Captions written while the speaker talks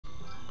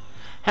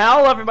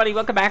Hello everybody,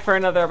 welcome back for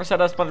another episode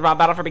of Spongebob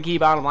Battle for Bikini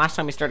Bottom. Last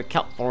time we started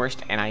Kelp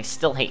Forest, and I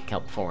still hate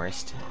Kelp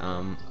Forest.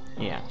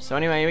 Yeah. So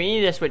anyway, we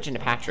need to switch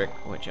into Patrick,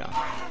 which,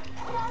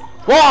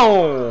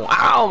 Whoa!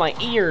 Ow, my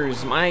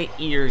ears! My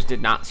ears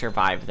did not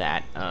survive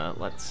that.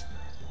 Let's...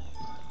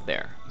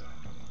 There.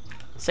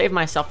 Save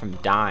myself from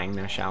dying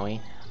now, shall we?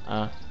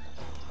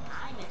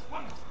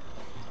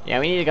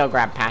 Yeah, we need to go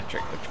grab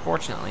Patrick, which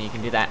fortunately you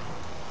can do that.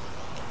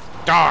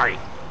 Die!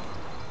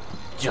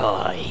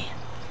 Die!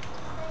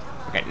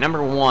 Okay,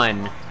 number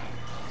one.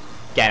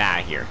 Get out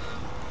of here.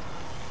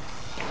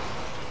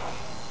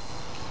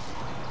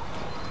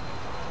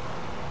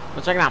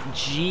 Let's check it out.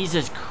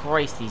 Jesus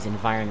Christ, these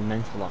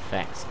environmental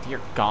effects.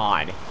 Dear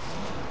God.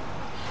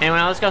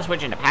 Anyway, let's go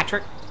switch into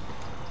Patrick.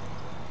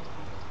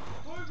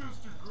 Hi,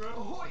 Mr. Grell.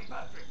 Ahoy,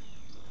 Patrick.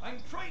 I'm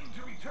trying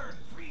to return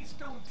 3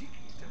 stone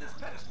tikis to this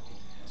pedestal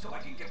so I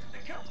can get to the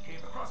kelp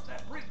cave across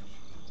that bridge.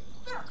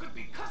 There could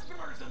be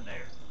customers in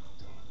there.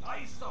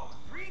 I saw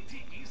 3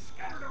 tikis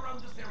scattered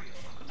around this area,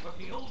 but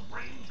the old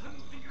brain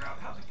couldn't figure out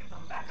how to get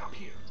them back up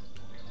here.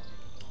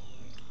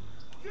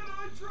 Can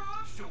I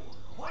try? Sure,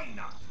 why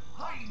not?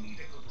 I need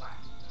a good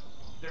laugh.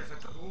 There's a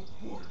couple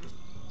of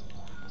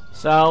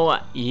So,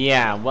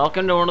 yeah,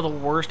 welcome to one of the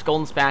worst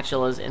golden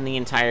spatulas in the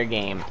entire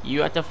game.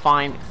 You have to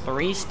find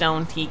 3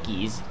 stone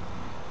tikis,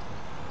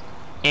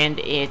 and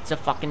it's a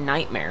fucking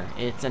nightmare.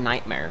 It's a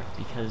nightmare,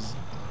 because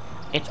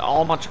it's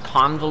all a bunch of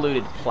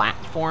convoluted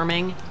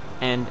platforming,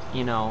 and,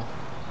 you know,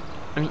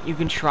 I mean, you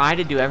can try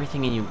to do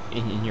everything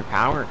in your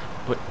power,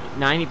 but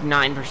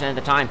 99% of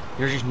the time,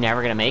 you're just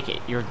never gonna make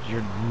it.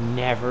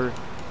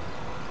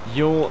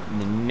 You'll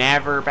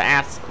never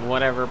pass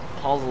whatever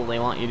puzzle they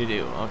want you to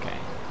do. Okay.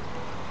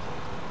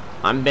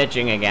 I'm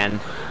bitching again.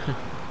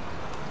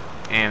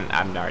 And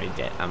I'm already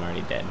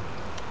dead.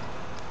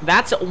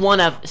 That's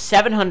one of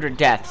 700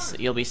 deaths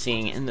you'll be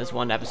seeing in this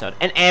one episode.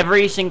 And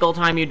every single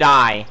time you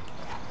die,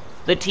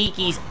 the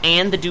Tikis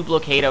and the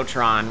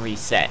Duplicatotron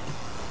reset.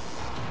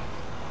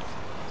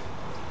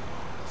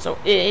 So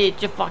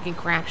it's a fucking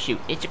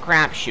crapshoot. It's a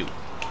crapshoot.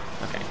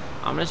 Okay,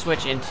 I'm gonna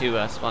switch into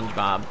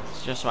Spongebob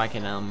just so I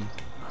can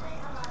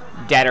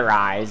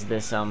deaderize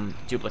this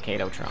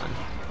Duplicatotron.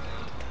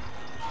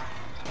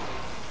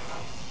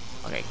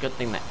 Okay, good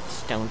thing that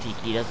stone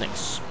tiki doesn't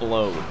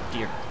explode.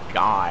 Dear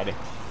God.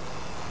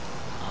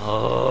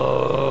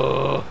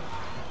 Oh.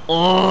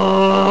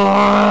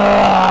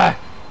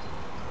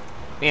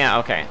 Yeah,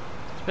 okay.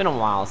 It's been a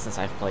while since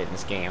I've played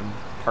this game,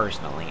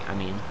 personally. I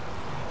mean,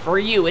 for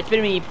you, it's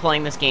been me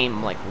playing this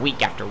game like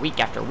week after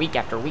week after week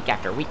after week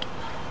after week.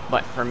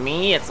 But for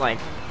me, it's like,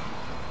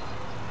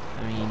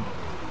 I mean,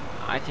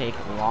 I take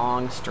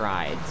long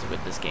strides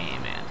with this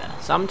game, and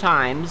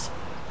sometimes,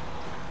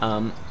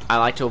 I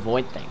like to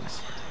avoid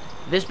things.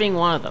 This being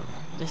one of them.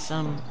 This,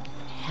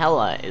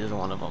 hella is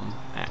one of them,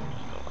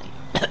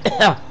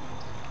 actually.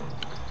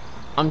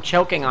 I'm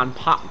choking on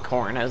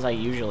popcorn, as I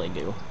usually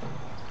do.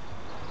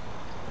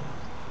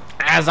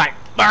 As I...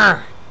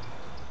 Brr!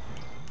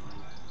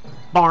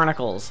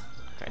 Barnacles.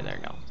 Okay, there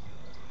you go.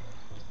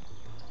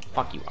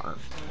 Fuck you, Arv.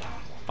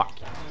 Fuck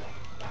you.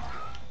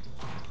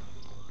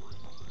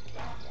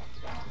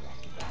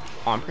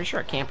 Oh, I'm pretty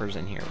sure a camper's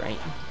in here, right?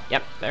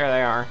 Yep, there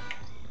they are.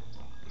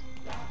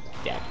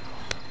 Dead.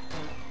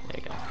 There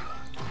you go.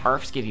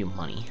 Arfs give you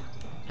money,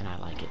 and I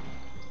like it.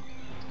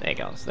 There you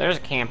go. So there's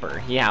a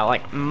camper. Yeah,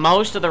 like,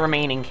 most of the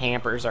remaining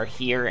campers are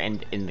here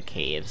and in the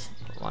caves.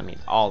 Well, I mean,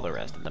 all the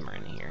rest of them are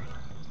in here.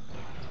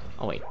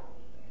 Oh, wait.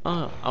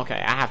 Oh,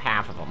 okay, I have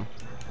half of them.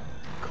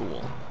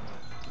 Cool.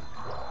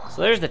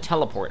 So there's the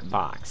teleport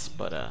box,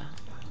 but,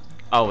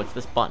 oh, it's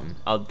this button.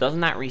 Oh,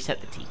 doesn't that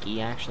reset the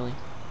Tiki, actually?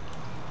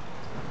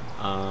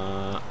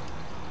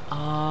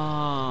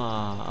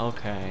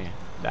 Okay.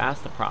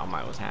 That's the problem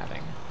I was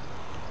having.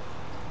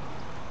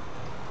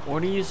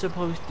 What are you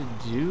supposed to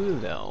do,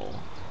 though?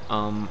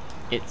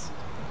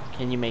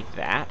 Can you make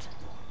that?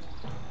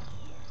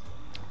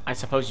 I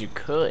suppose you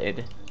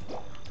could.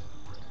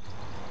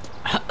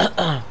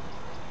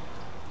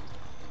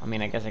 I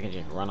mean, I guess I could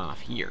just run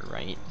off here,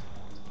 right?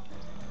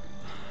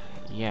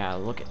 Yeah,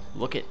 look at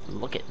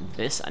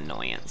this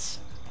annoyance.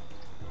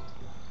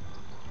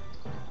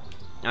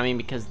 I mean,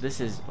 because this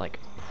is, like,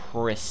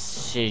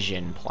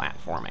 precision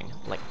platforming.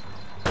 Like...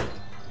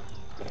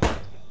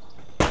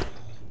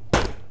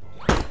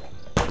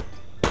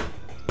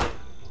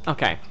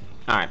 Okay.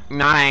 Alright.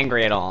 Not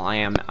angry at all.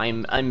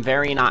 I'm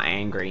very not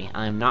angry.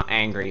 I'm not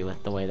angry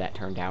with the way that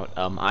turned out.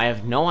 I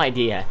have no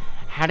idea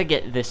how to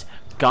get this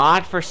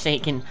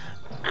godforsaken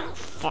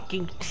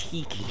fucking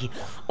Tiki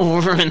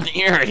over in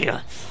the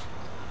area.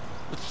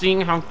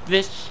 Seeing how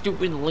this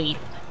stupid leaf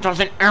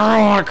doesn't ever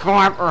want to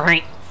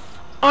cooperate,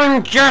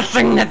 I'm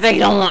guessing that they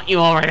don't want you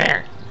over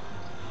there.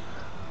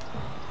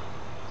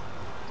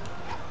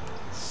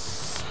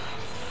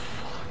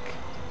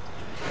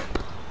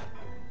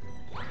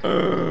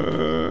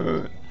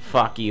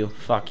 Fuck you,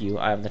 fuck you.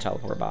 I have the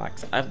teleport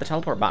box. I have the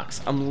teleport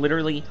box. I'm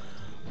literally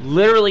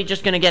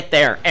just gonna get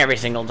there every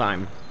single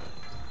time.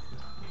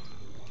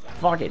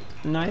 Fuck it.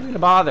 I'm not even gonna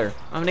bother.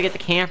 I'm gonna get the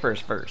campers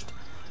first.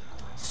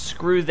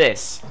 Screw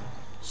this.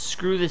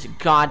 Screw this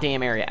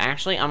goddamn area.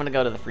 Actually, I'm gonna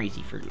go to the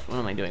freezy fruit. What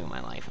am I doing with my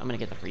life? I'm gonna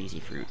get the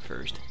freezy fruit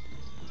first.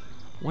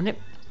 Wouldn't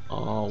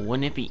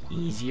it be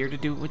easier to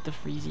do it with the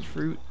freezy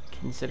fruit?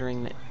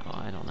 Considering that,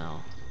 I don't know.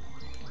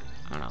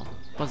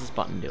 What does this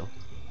button do?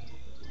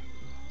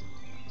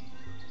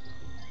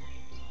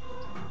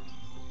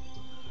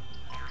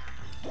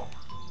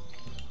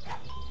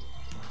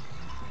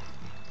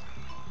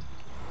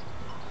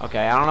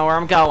 Okay, I don't know where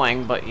I'm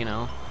going, but, you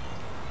know.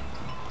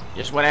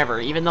 Just whatever.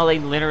 Even though they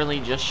literally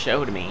just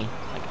showed me.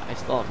 Like, I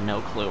still have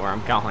no clue where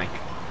I'm going.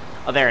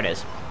 Oh, there it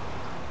is.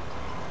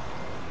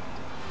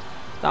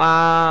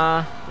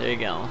 Ta-da! There you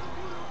go.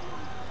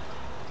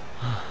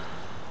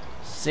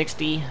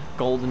 60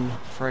 golden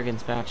friggin'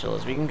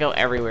 spatulas. We can go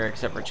everywhere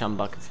except for Chum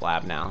Bucket's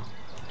lab now.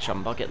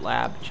 Chum Bucket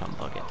lab, Chum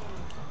Bucket.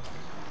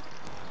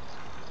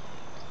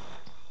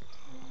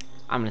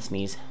 I'm gonna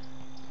sneeze.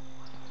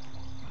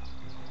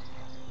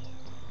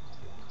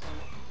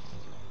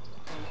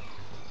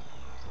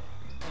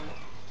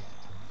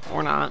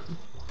 Or not.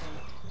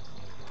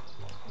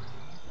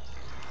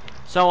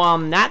 So,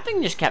 that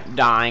thing just kept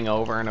dying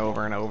over and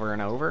over and over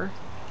and over.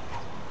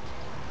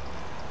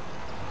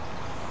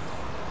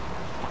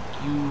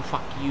 Fuck you,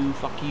 fuck you,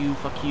 fuck you,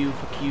 fuck you,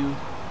 fuck you.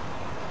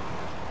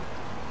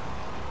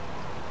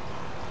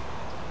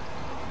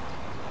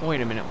 Wait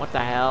a minute, what the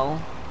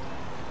hell?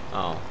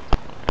 Oh.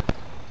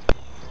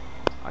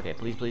 Okay,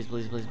 please, please,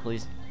 please, please,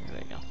 please. There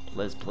you go.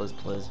 Please, please,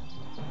 please.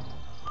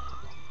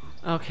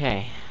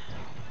 Okay.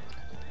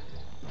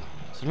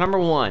 So number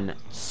one,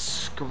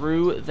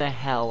 screw the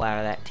hell out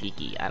of that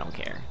Tiki. I don't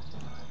care.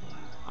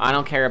 I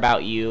don't care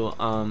about you.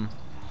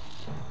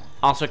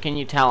 Also, can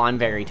you tell I'm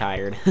very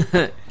tired?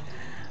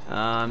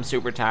 I'm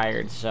super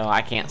tired, so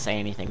I can't say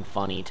anything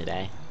funny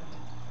today.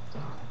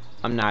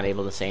 I'm not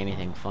able to say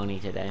anything funny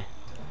today,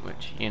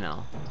 which, you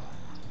know.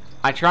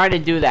 I try to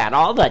do that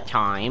all the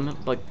time,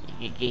 but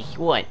guess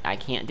what? I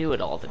can't do it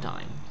all the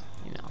time,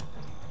 you know.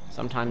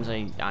 Sometimes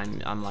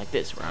I'm like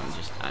this, where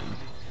I'm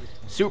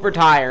super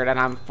tired, and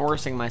I'm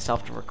forcing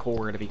myself to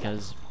record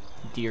because,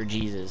 dear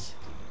Jesus.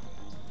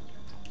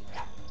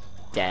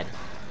 Dead.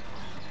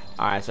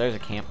 Alright, so there's a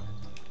camp.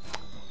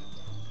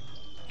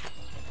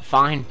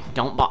 Fine,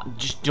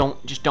 just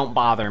don't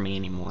bother me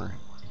anymore,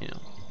 you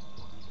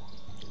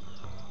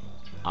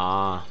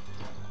know.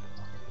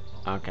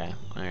 Okay,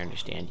 I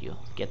understand you.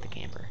 Get the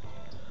camper.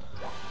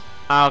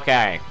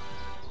 Okay.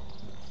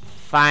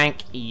 Thank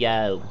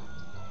you.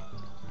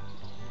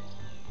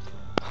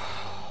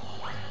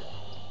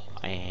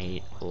 I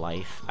hate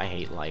life. I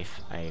hate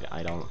life.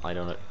 I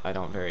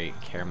don't very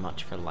care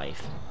much for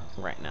life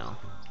right now.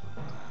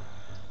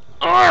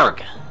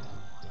 Arg!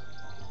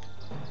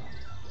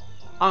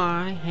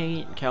 I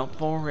hate kelp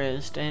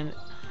forest, and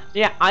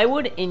yeah, I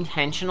would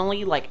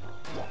intentionally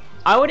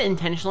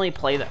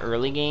play the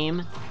early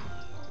game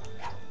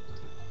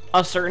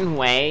a certain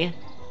way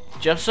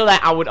just so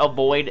that I would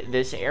avoid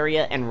this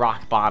area and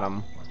rock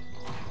bottom.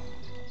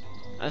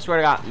 I swear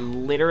to God,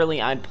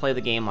 literally, I'd play the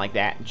game like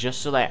that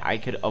just so that I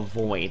could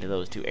avoid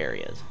those two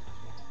areas.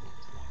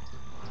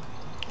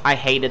 I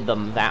hated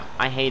them.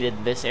 I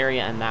hated this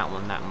area and that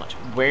one that much.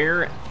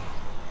 Where?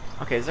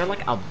 Okay, is there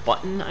like a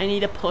button I need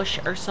to push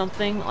or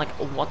something? Like,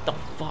 what the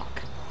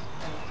fuck?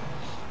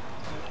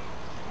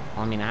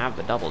 Well, I mean, I have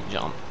the double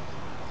jump.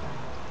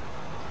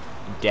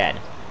 Dead.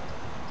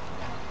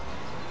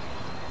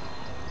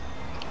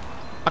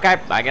 Okay,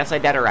 I guess I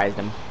deaderized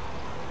him.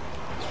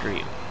 Screw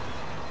you.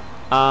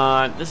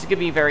 This is gonna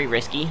be very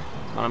risky,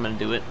 but I'm gonna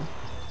do it.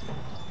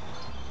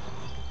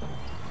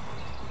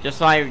 Just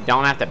so I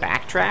don't have to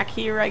backtrack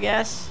here, I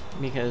guess.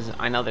 Because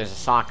I know there's a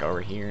sock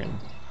over here, and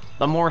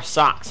the more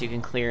socks you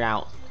can clear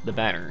out, the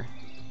better.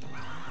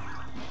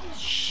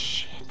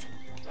 Shit.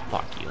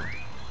 Fuck you.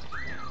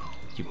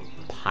 You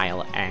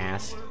pile of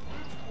ass.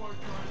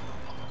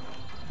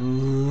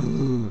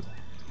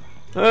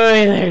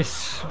 Hey, there's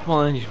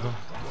Spongebob.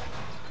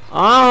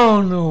 I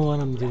don't know what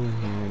I'm doing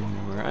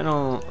here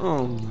anymore.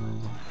 Oh no.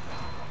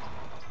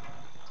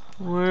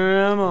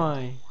 Where am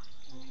I?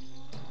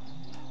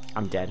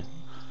 I'm dead.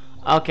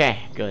 Okay,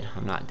 good.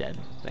 I'm not dead.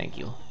 Thank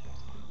you.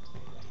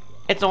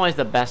 It's always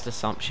the best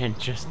assumption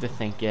just to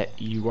think that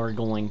you are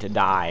going to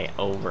die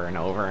over and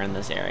over in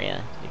this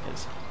area,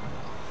 because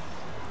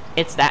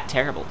it's that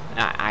terrible.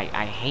 I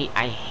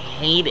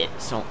hate it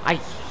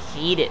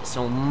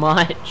so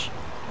much.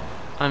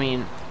 I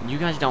mean, you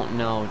guys don't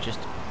know just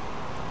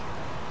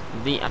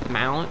the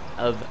amount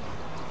of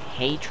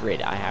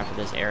hatred I have for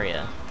this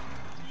area.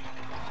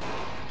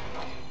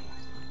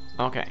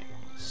 Okay,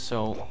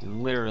 so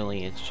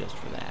literally it's just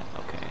for that.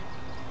 Okay.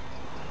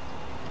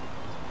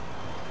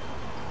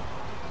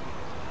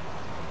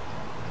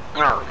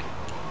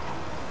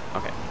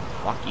 Okay,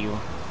 fuck you.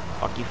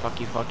 Fuck you, fuck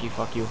you, fuck you,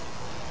 fuck you.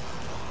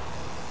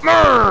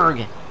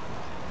 Merg!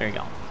 There you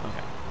go.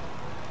 Okay.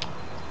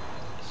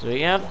 So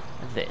we have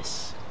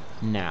this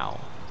now.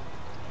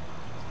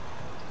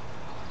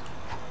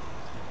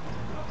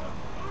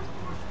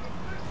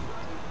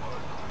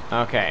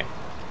 Okay.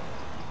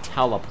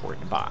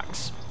 Teleport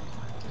box.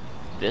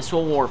 this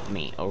will warp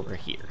me over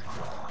here.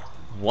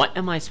 What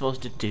am I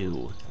supposed to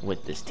do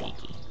with this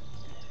Tiki?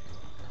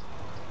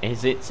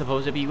 Is it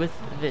supposed to be with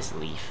this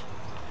leaf?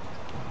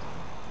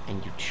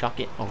 And you chuck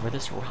it over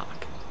this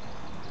rock?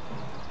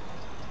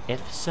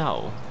 If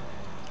so,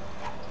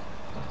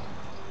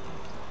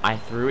 I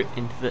threw it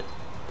into the...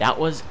 That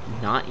was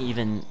not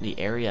even the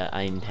area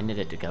I intended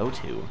it to go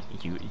to.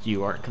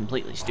 You are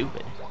completely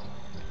stupid.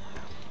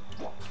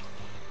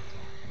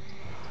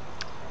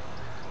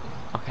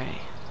 Okay.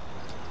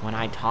 When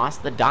I toss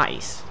the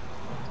dice,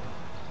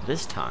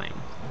 this time,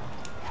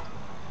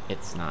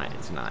 it's not.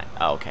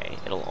 Okay,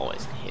 it'll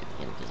always hit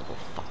the invisible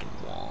fucking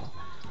wall.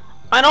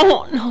 I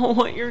don't know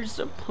what you're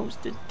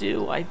supposed to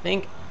do. I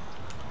think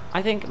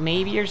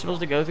maybe you're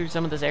supposed to go through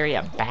some of this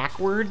area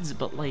backwards,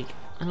 but like,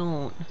 I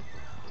don't...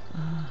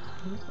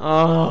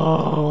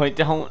 Oh, I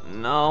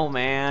don't know,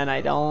 man.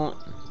 I don't...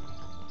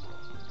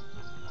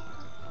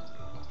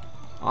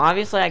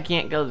 Obviously, I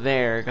can't go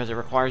there because it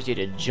requires you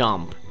to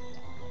jump.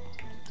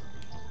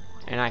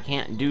 And I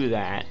can't do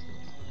that.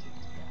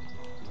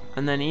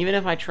 And then even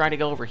if I try to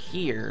go over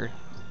here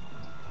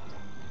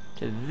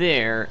to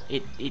there,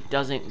 it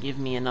doesn't give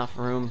me enough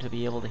room to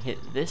be able to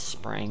hit this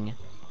spring.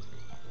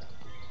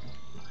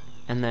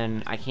 And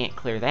then I can't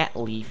clear that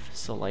leaf,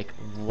 so like,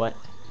 what?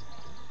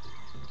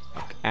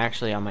 Okay,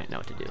 actually, I might know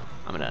what to do.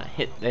 I'm gonna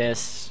hit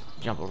this,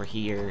 jump over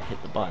here,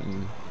 hit the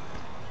button,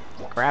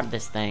 grab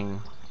this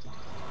thing.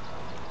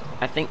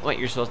 I think what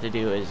you're supposed to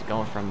do is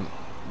go from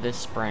this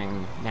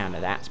spring down to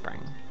that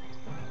spring.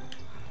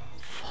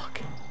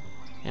 Fuck.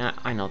 Yeah,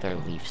 I know they're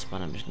leaves, but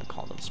I'm just gonna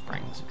call them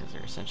springs because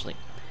they're essentially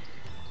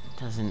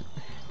doesn't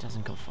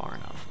go far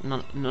enough.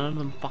 None of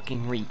them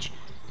fucking reach.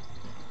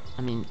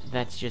 I mean,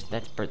 that's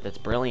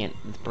brilliant.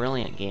 It's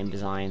brilliant game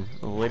design.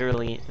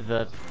 Literally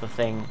the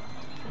thing.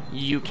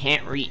 You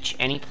can't reach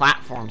any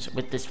platforms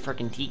with this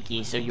frickin'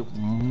 Tiki, so you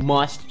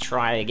must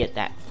try to get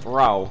that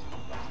throw.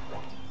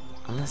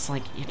 Unless,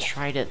 like, you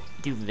try to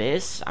do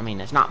this. I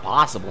mean, it's not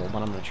possible,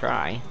 but I'm gonna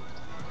try.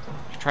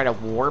 Try to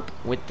warp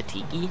with the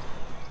Tiki.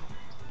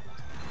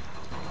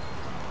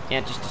 Yeah,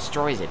 it just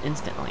destroys it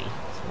instantly.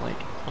 So, like,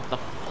 what the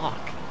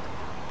fuck?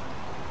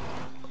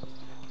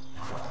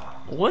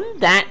 Wouldn't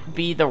that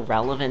be the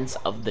relevance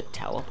of the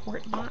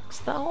teleport box,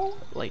 though?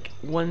 Like,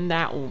 wouldn't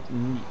that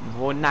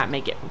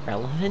make it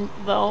relevant,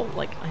 though?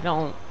 Like, I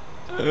don't...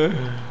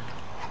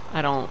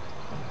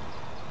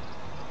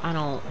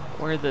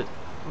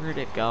 Where'd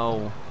it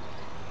go?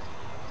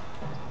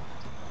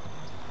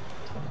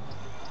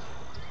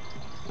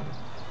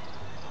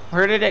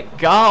 Where did it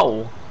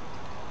go?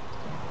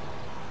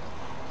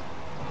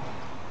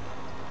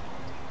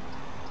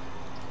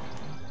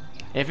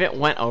 If it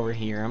went over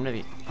here, I'm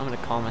gonna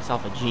call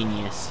myself a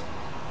genius.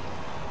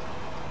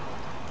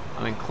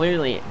 I mean,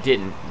 clearly it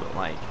didn't, but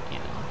like, you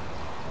know.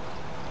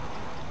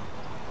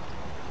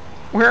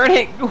 Where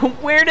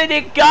did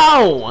it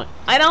go?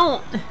 I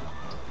don't...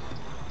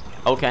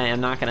 Okay, I'm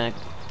not gonna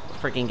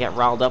freaking get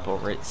riled up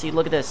over it. See,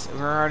 look at this.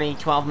 We're already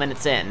 12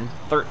 minutes in.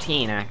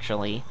 13,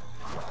 actually.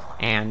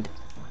 And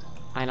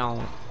I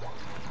don't...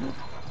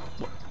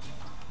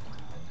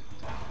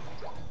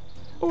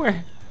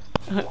 Where...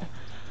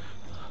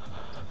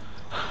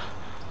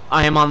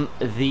 I am on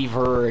the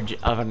verge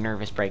of a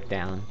nervous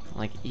breakdown.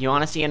 Like, you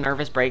want to see a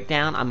nervous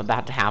breakdown? I'm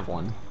about to have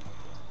one.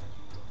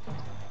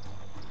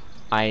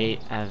 I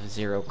have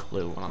zero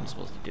clue what I'm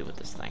supposed to do with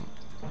this thing.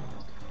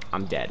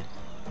 I'm dead.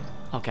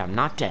 Okay, I'm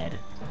not dead.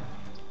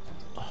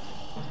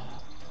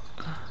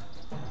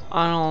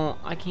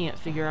 I can't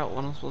figure out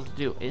what I'm supposed to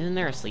do. Isn't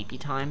there a sleepy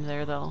time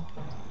there, though?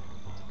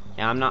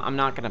 Yeah, I'm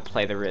not gonna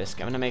play the risk.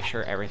 I'm gonna make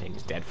sure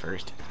everything's dead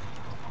first.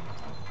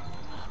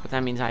 But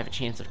that means I have a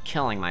chance of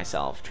killing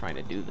myself trying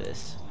to do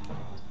this.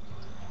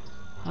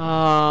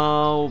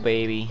 Oh,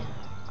 baby.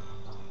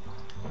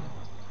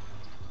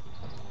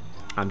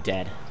 I'm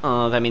dead.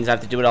 Oh, that means I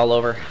have to do it all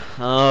over.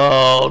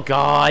 Oh,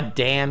 god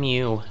damn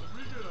you.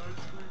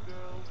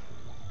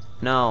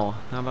 No.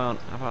 How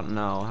about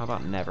no? How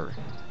about never?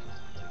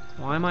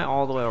 Why am I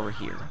all the way over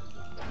here?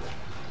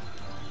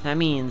 That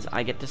means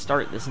I get to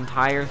start this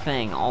entire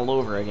thing all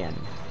over again.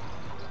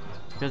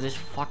 Because this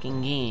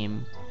fucking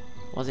game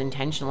was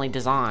intentionally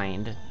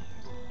designed.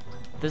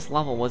 This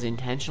level was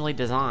intentionally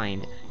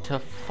designed to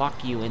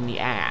fuck you in the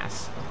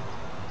ass.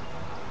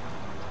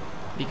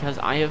 Because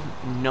I have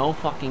no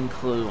fucking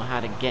clue how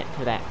to get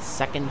to that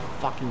second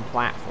fucking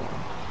platform.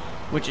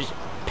 Which is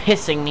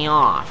pissing me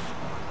off.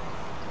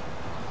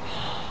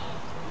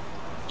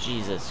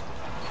 Jesus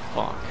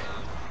fuck.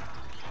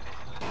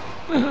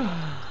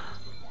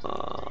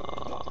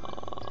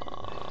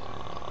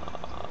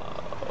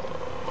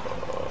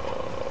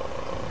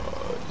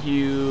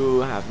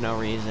 You have no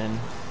reason.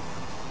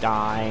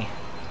 Die.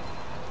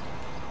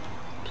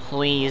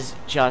 Please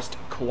just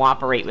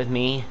cooperate with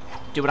me.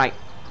 Do what I...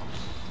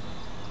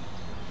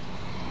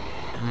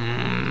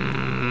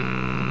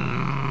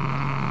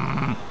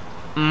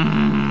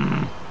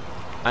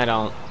 I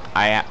don't...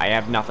 I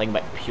have nothing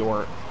but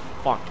pure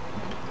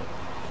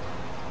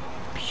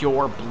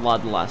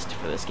bloodlust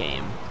for this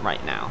game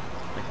right now.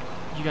 Like,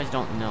 You guys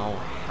don't know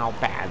how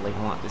badly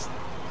I want this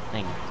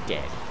thing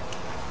dead.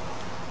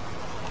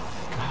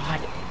 God,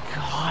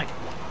 God,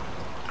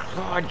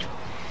 God,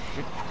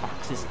 shit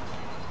boxes.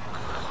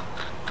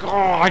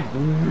 God,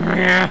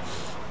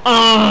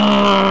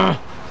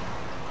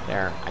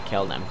 there, I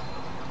killed him.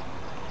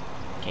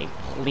 Okay,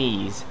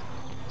 please,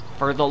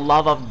 for the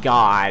love of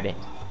God,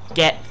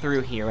 get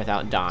through here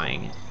without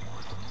dying.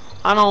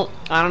 I don't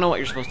know what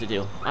you're supposed to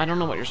do. I don't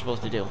know what you're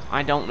supposed to do.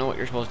 I don't know what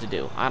you're supposed to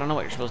do. I don't know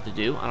what you're supposed to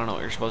do. I don't know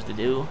what you're supposed to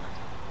do.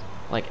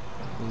 Like,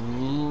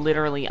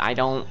 literally, I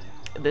don't...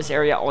 This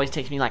area always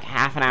takes me like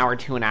half an hour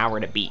to an hour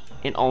to beat.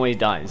 It always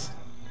does.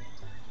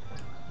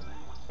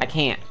 I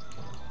can't.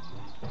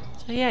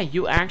 So yeah,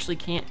 you actually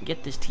can't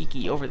get this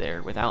Tiki over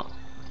there without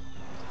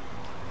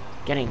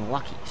getting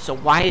lucky. So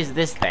why is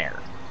this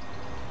there?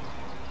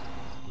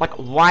 Like,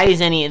 why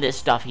is any of this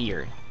stuff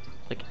here?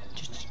 Like,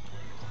 just...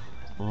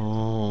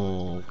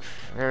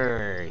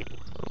 Okay.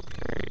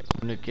 I'm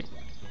gonna get...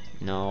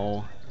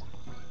 No.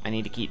 I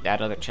need to keep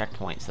that other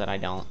checkpoint so that I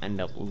don't end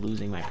up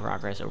losing my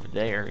progress over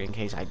there in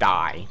case I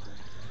die.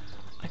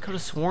 I could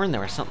have sworn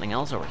there was something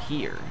else over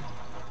here.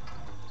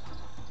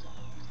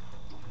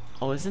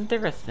 Oh, isn't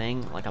there a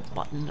thing, like a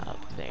button up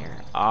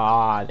there?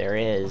 Ah, there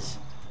is.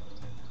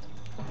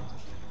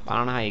 I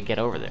don't know how you get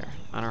over there.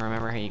 I don't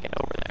remember how you get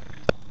over there.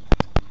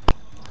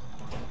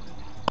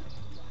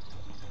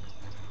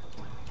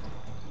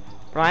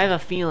 But I have a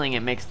feeling it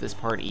makes this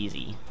part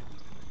easy.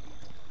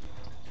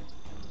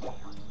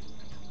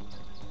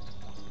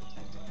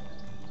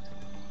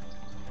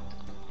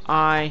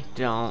 I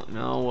don't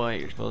know what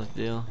you're supposed to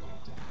do.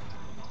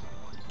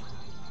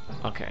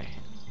 Okay.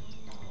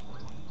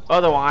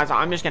 Otherwise,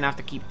 I'm just gonna have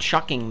to keep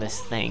chucking this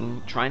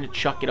thing, trying to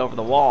chuck it over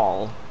the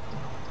wall.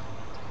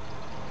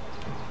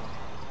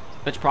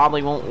 Which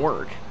probably won't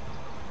work.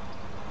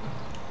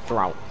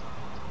 Throw.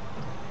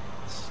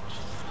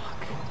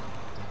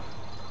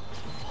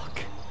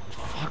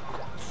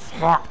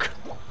 Fuck.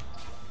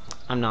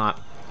 I'm not.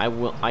 I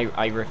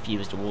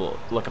refuse to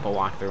look up a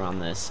walkthrough on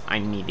this. I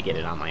need to get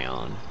it on my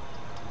own.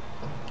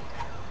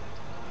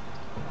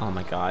 Oh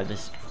my god,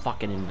 this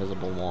fucking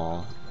invisible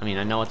wall. I mean,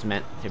 I know it's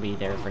meant to be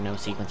there for no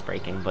sequence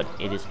breaking, but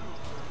it is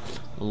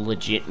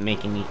legit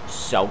making me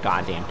so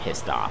goddamn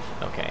pissed off.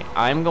 Okay,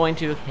 I'm going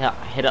to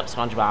hit up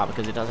Spongebob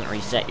because it doesn't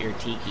reset your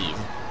Tikis.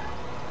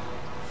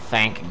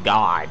 Thank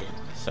God.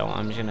 So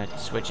I'm just gonna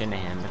switch into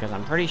him because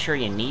I'm pretty sure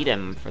you need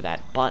him for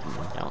that button,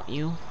 don't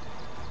you?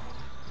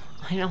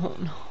 I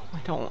don't know.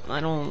 I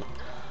don't.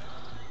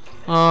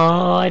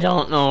 Oh, I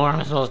don't know where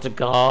I'm supposed to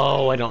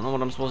go. I don't know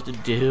what I'm supposed to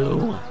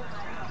do.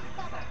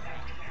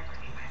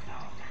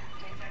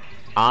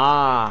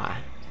 Ah.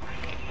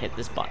 Okay, hit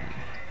this button.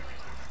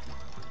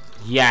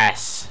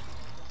 Yes.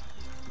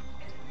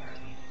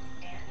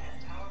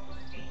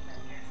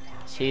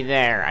 See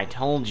there, I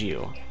told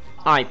you.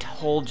 I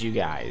told you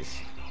guys.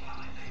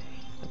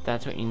 But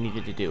that's what you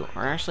needed to do.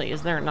 Or actually,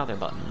 is there another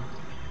button?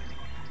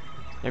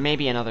 There may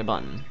be another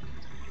button.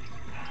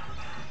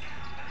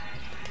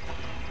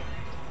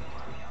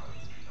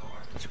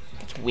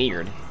 It's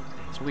weird.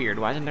 It's weird.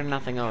 Why isn't there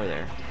nothing over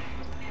there?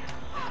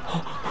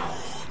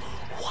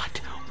 What?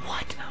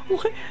 What?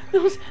 What?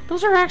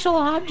 Those are actual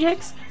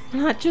objects,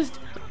 not just.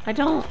 I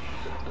don't.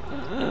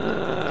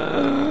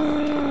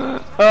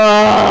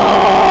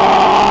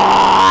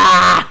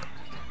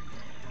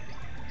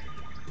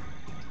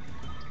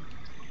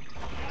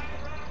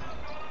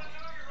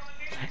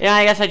 Yeah,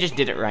 I guess I just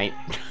did it right.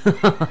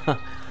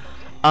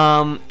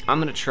 I'm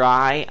gonna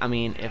try. I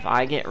mean, if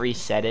I get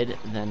resetted,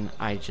 then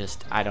I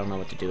don't know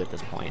what to do at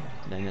this point.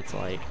 Then it's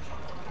like...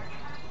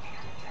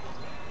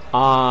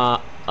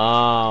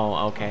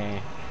 oh,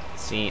 okay.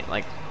 See,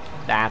 like,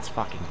 that's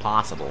fucking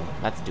possible.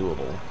 That's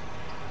doable.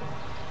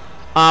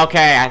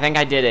 Okay, I think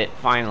I did it,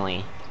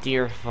 finally.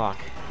 Dear fuck.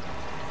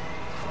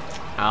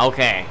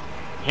 Okay.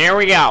 Here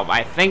we go.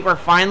 I think we're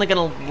finally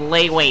gonna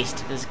lay waste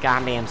to this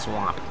goddamn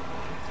swamp.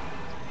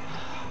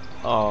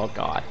 Oh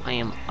god, I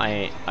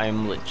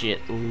am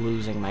legit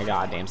losing my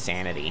goddamn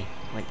sanity.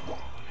 Like,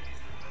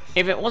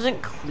 if it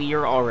wasn't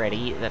clear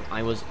already that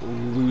I was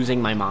losing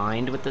my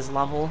mind with this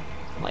level,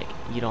 like,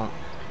 you don't...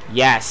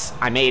 Yes,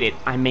 I made it.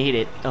 I made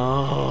it.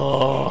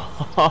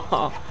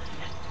 Oh,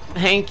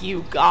 thank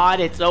you,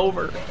 God, it's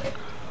over.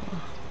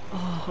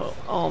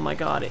 Oh my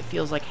god, it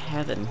feels like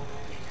heaven.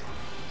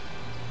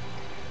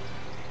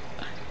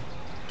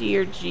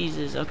 Dear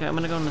Jesus. Okay, I'm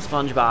gonna go into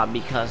Spongebob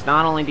because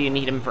not only do you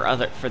need him for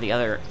the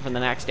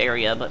next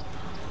area, but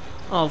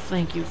oh,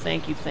 thank you.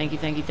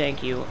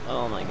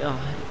 Oh my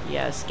god.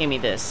 Yes, give me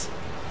this.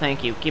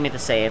 Thank you. Give me the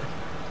save.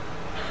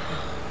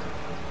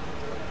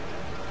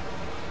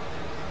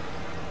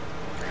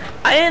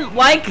 I didn't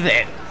like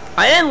that.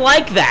 I didn't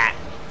like that.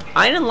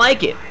 I didn't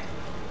like it.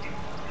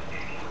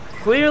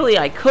 Clearly,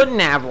 I couldn't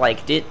have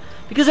liked it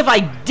because if I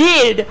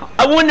did,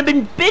 I wouldn't have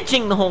been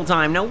bitching the whole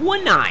time. Now,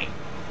 wouldn't I?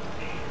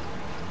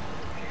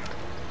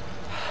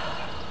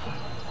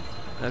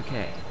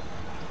 Okay.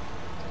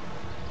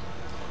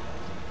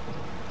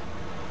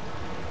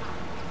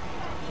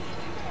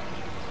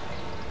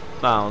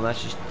 Oh,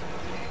 that's just...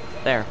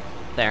 There.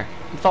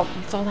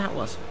 That's all that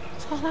was.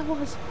 That's all that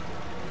was.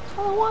 That's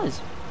all it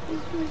was.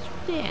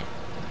 Yeah.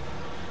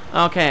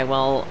 Okay,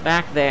 well,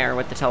 back there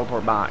with the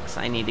teleport box,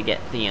 I need to get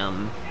the,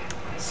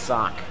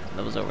 sock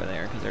that was over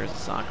there, because there's a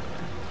sock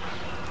there.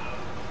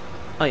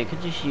 Oh, you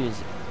could just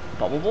use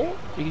Bubble Bowl?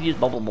 You could use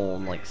Bubble Bowl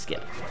and, like,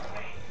 skip.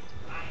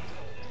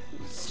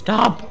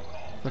 Stop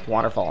with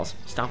waterfalls.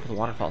 Stop with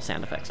waterfall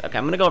sound effects. Okay,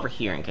 I'm gonna go over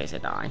here in case I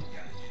die.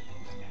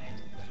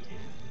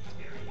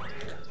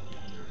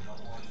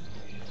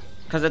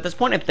 Because at this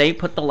point, if they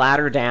put the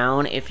ladder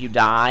down, if you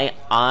die,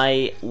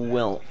 I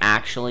will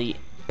actually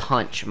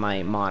punch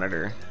my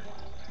monitor.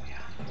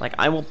 Like,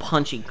 I will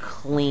punch a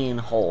clean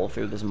hole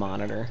through this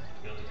monitor.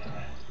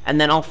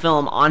 And then I'll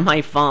film on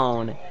my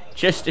phone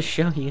just to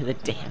show you the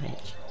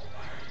damage.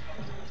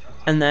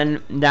 And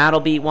then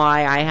that'll be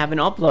why I haven't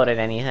uploaded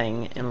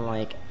anything in,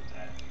 like,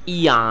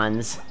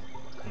 eons.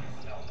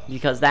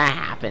 Because that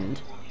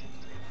happened.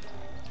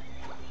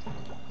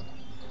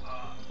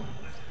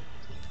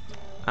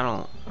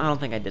 I don't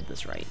think I did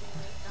this right.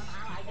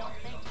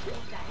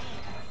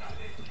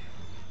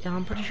 Yeah,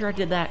 I'm pretty sure I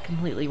did that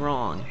completely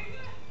wrong.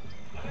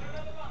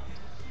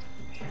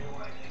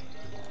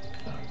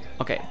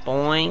 Okay,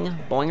 boing,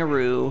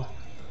 boing-a-roo.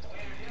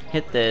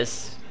 Hit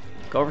this.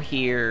 Go over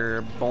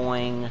here,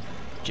 boing,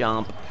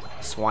 jump,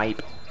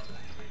 swipe.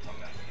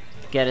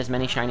 Get as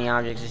many shiny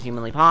objects as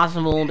humanly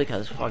possible,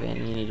 because fucking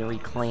you need to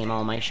reclaim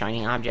all my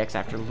shiny objects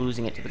after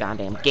losing it to the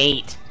goddamn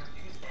gate.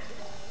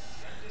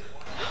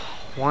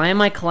 Why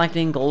am I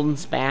collecting golden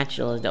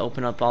spatulas to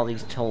open up all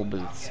these toll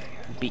booths?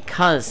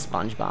 Because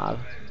Spongebob.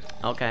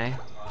 Okay.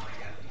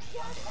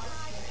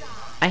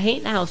 I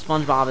hate how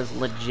Spongebob is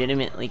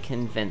legitimately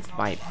convinced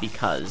by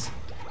because.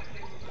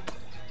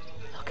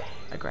 Okay,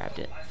 I grabbed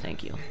it.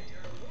 Thank you.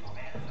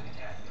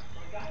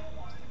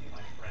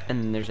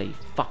 And then there's a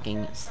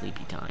fucking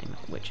sleepy time,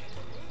 which...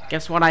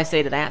 Guess what I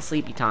say to that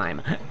sleepy time?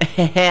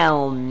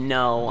 Hell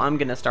no, I'm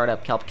gonna start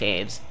up Kelp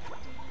Caves.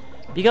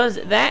 Because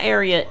that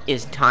area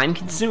is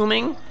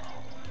time-consuming,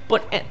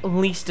 but at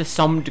least to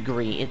some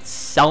degree, it's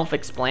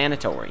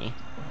self-explanatory.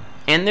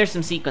 And there's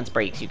some sequence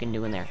breaks you can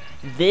do in there.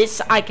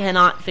 This, I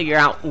cannot figure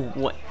out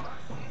what...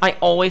 I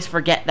always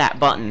forget that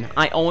button.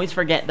 I always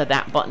forget that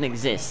that button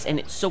exists, and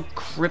it's so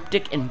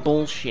cryptic and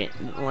bullshit.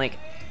 Like,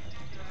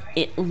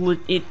 it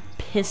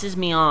pisses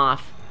me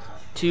off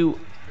to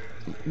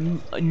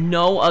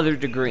no other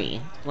degree.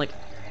 Like,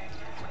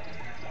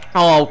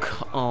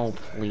 oh,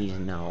 please,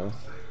 no.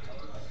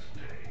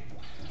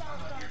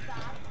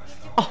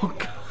 Oh,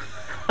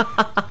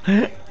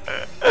 God.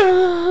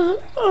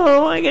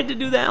 Oh, I get to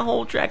do that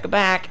whole trek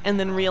back, and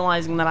then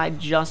realizing that I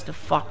just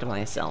fucked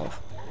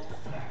myself.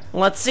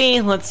 Let's see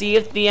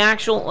if the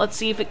actual, let's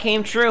see if it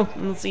came true.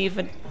 Let's see if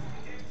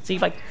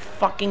I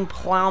fucking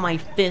plow my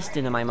fist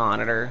into my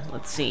monitor.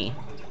 Let's see.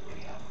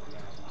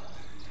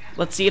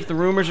 Let's see if the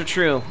rumors are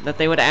true, that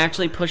they would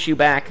actually push you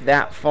back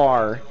that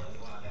far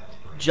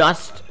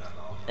just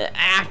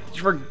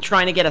for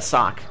trying to get a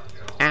sock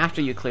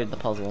after you cleared the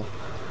puzzle.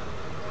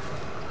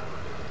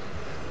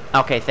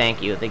 Okay,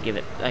 thank you. They give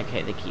it...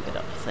 Okay, they keep it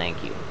up.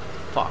 Thank you.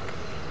 Fuck.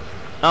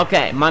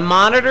 Okay, my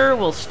monitor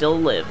will still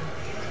live.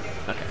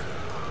 Okay.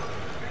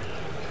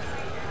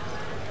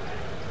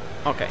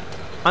 Okay.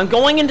 I'm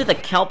going into the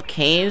Kelp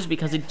Caves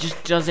because it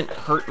just doesn't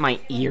hurt my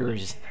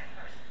ears.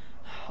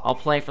 I'll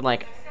play for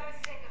like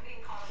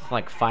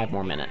 5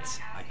 more minutes.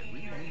 I could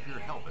really need your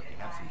help if you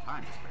have some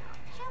time to spare.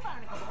 Sure,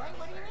 Barnacle Boy.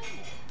 What do you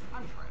need?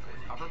 I'm trying to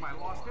recover my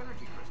lost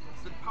energy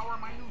crystals that power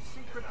my new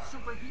secret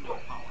superhero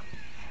power.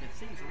 It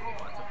seems the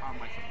robots have found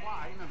my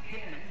supply and have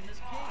hidden them in this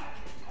cave.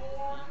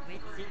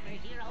 With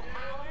superhero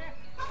power?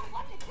 Oh,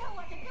 what's it do?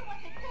 What's it do?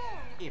 What's it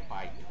do? If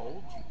I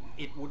told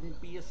you, it wouldn't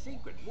be a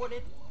secret, would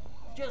it?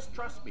 Just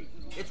trust me.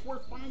 It's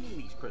worth finding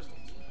these crystals.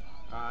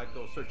 I'd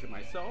go searching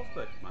myself,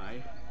 but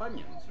my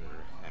bunions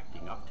are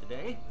acting up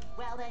today.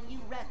 Well, then you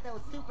rest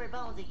those super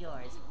bones of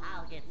yours.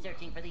 I'll get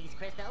searching for these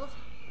crystals.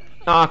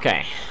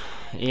 Okay.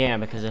 Yeah,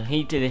 because if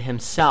he did it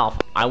himself,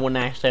 I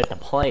wouldn't actually have to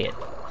play it.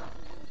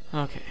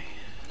 Okay.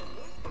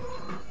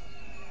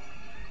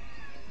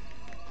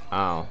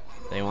 Oh,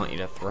 they want you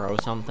to throw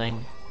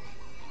something?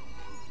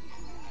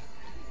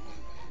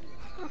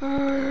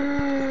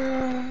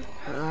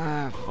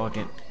 Fuck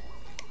it.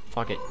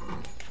 Fuck it.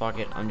 Fuck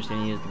it. I'm just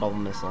gonna use the bubble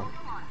missile.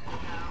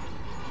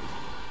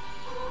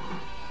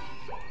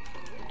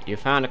 You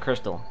found a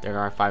crystal. There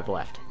are 5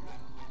 left.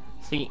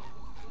 See,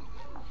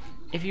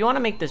 if you want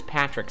to make this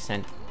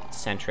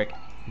Patrick-centric,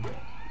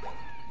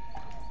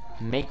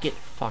 make it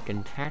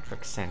fucking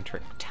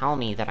Patrick-centric. Tell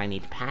me that I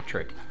need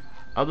Patrick.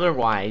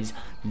 Otherwise,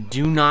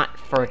 do not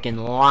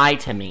frickin' lie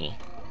to me.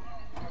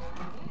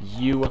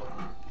 You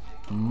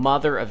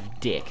mother of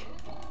dick.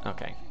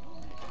 Okay.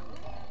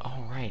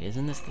 Alright,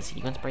 isn't this the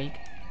sequence break?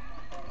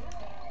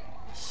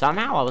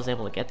 Somehow I was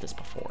able to get this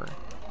before.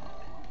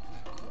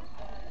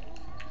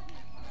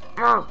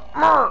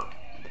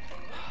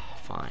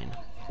 Fine.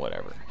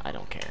 Whatever. I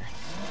don't care.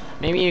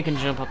 Maybe you can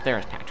jump up there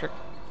as Patrick.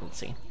 Let's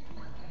see.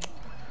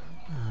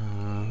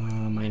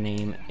 My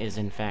name is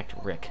in fact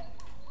Rick.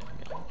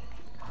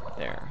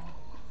 There.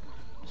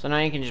 So now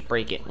you can just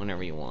break it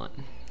whenever you want.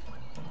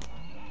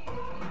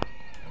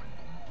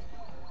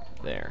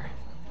 There.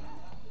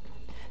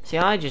 See,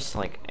 I just,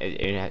 like,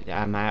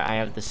 I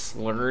have this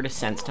slurred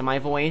sense to my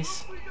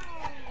voice.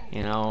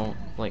 You know,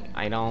 like,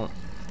 I don't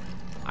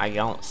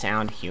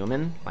sound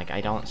human. Like, I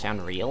don't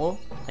sound real.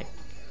 Like,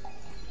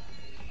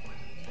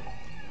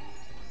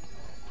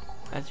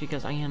 that's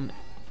because I am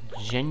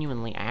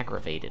genuinely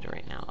aggravated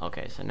right now.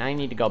 Okay, so now you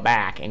need to go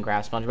back and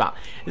grab Spongebob.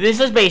 This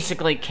is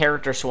basically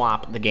character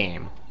swap the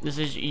game. This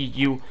is,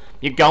 you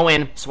go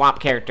in, swap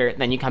character,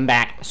 then you come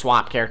back,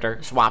 swap character,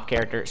 swap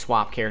character,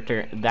 swap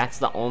character. That's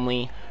the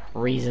only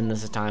reason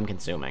this is time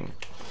consuming.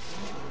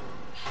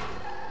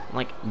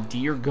 Like,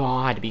 dear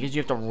God, because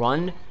you have to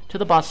run to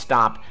the bus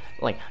stop,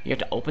 like, you have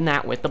to open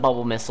that with the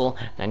bubble missile,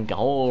 then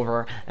go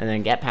over, and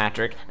then get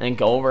Patrick, and then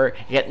go over,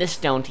 get this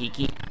stone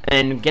Tiki,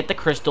 and then get the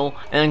crystal,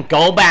 and then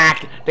go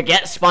back to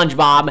get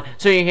Spongebob,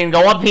 so you can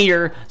go up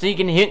here, so you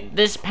can hit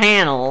this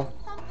panel,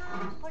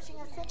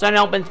 so it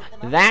opens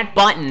that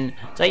button,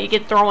 so you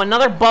can throw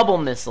another bubble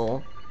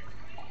missile,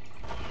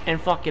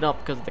 and fuck it up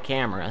because of the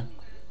camera.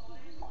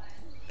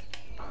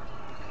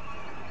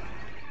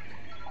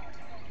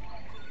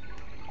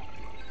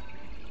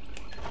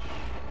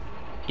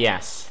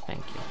 Yes,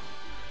 thank you.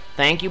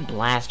 Thank you,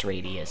 Blast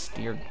Radius.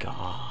 Dear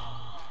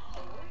God.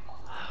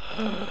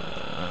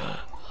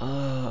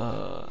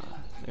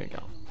 There you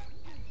go.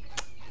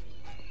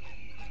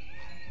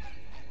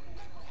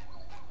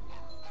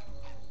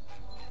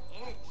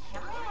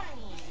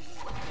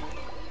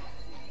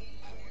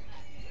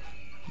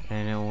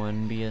 And it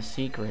wouldn't be a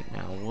secret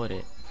now, would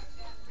it?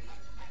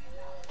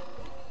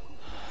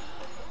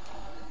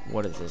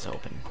 What does this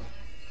open?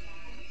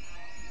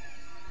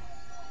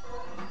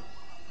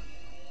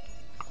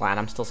 Glad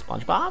I'm still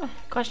Spongebob?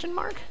 Question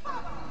mark?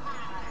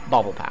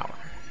 Bubble power.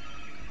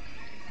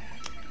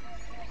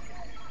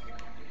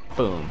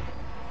 Boom.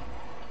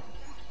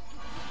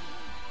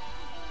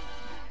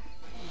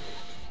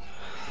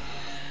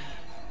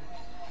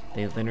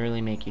 They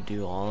literally make you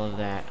do all of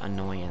that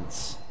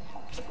annoyance.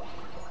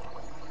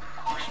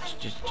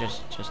 Just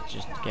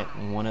get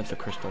one of the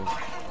crystals.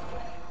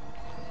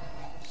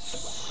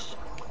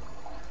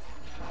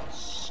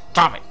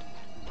 Stop it!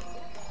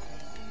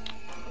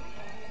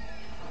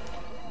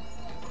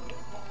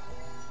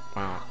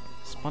 Wow,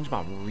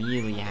 Spongebob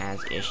really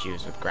has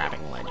issues with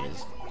grabbing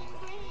ledges.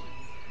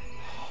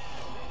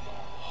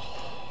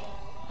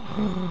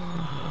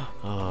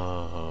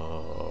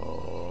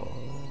 Oh.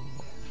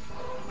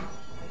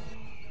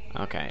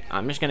 Okay,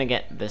 I'm just gonna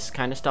get this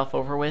kind of stuff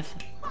over with.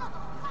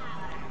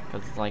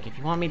 Because, like, if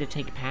you want me to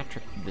take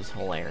Patrick through this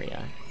whole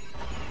area,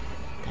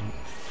 then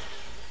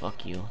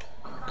fuck you.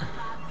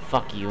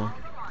 Fuck you.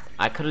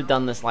 I could have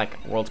done this,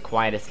 like, World's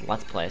Quietest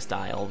Let's Play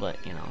style,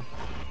 but, you know.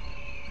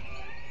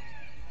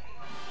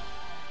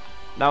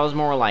 That was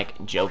more like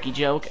jokey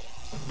joke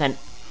than.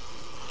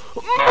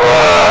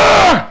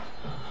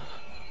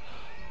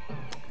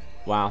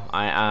 Wow,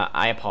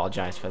 I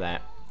apologize for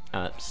that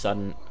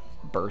sudden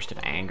burst of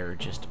anger.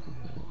 Just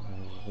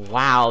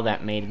wow,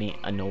 that made me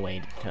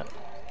annoyed to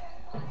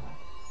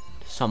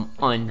some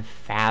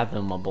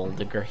unfathomable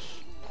degree.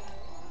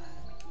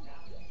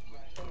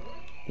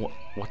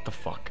 What the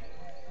fuck?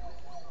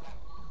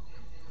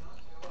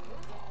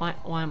 Why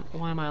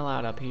am I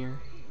allowed up here?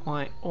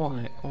 What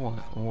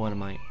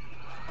am I?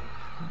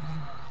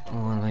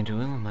 What am I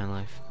doing with my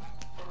life?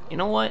 You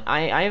know what?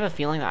 I have a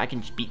feeling that I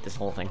can just beat this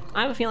whole thing.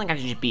 I have a feeling I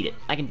can just beat it.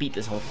 I can beat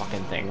this whole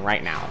fucking thing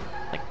right now.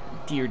 Like,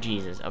 dear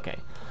Jesus. Okay.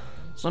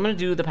 So I'm gonna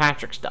do the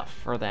Patrick stuff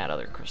for that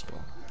other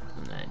crystal.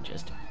 And then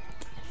just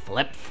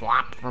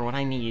flip-flop for what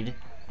I need.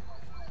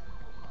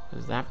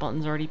 Because that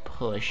button's already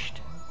pushed.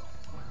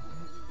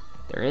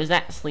 There is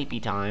that sleepy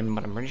time,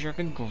 but I'm pretty sure I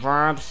can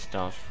grab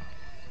stuff.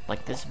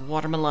 Like this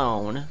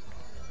watermelon.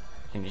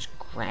 And just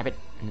grab it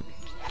and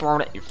throw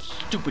it at your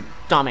stupid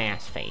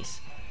dumbass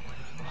face.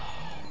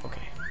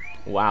 Okay.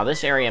 Wow,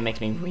 this area makes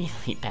me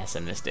really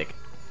pessimistic.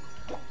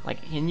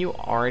 Like, can you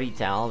already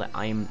tell that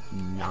I'm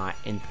not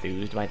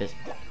enthused by this?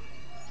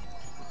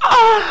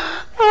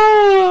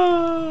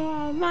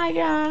 Oh my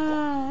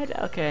God.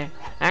 Okay.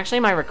 Actually,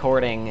 my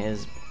recording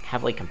is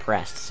heavily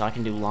compressed, so I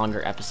can do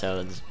longer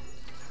episodes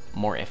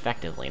more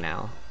effectively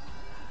now.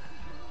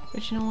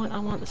 But you know what? I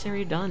want this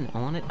area done. I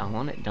want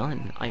it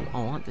done. I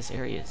want this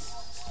area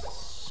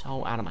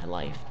so out of my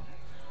life.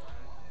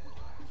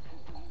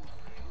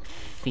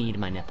 Feed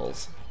my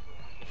nipples.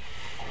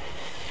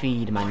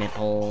 Feed my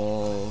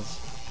nipples.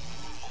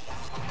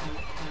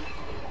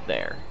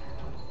 There.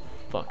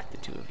 Fuck the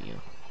two of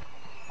you.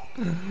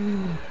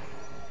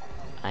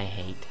 I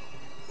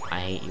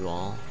hate you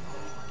all.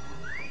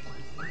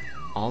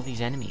 All these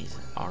enemies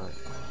are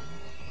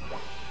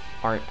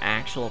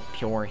actual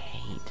pure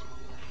hate.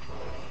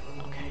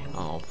 Okay.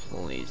 Oh,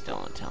 please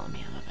don't tell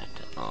me I'm about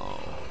to. Oh.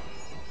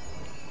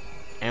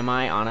 Am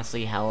I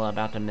honestly hella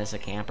about to miss a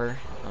camper?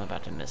 I'm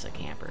about to miss a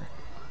camper.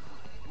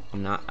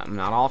 I'm not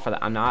all for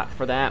that. I'm not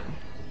for that.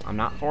 I'm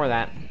not for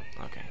that.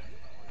 Okay.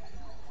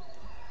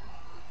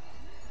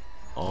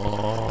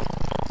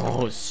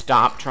 Oh,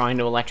 stop trying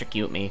to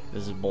electrocute me.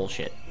 This is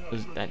bullshit.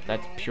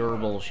 That's pure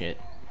bullshit.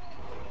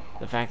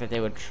 The fact that they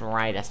would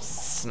try to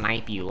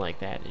snipe you like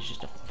that is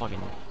just a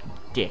fucking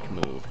dick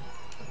move.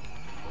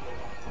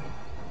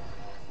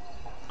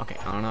 Okay,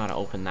 I don't know how to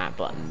open that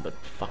button, but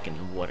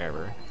fucking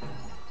whatever.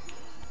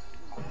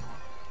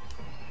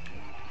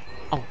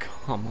 Oh,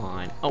 come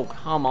on. Oh,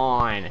 come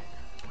on.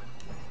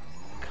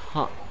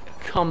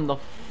 Come the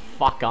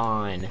fuck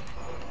on.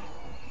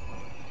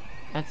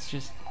 That's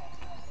just...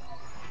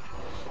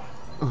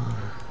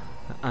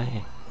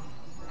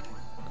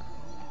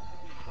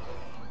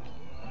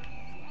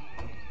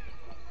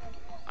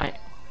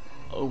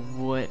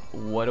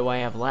 What do I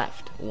have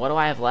left? What do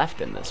I have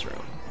left in this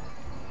room?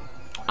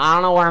 I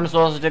don't know where I'm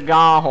supposed to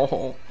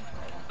go.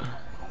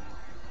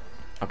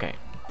 Okay,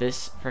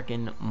 this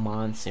frickin'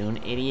 monsoon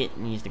idiot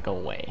needs to go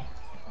away.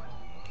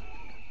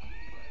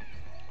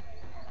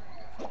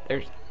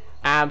 There's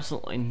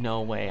absolutely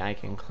no way I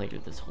can clear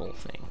this whole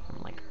thing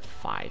in like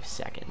 5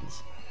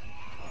 seconds.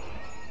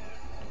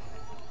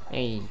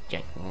 Hey,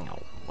 just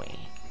no way.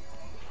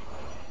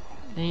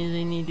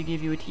 They need to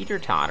give you a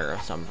teeter-totter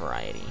of some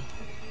variety.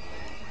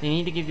 They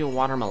need to give you a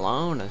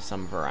watermelon of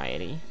some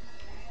variety.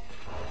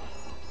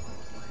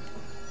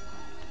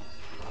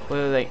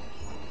 Wait.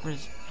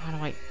 How do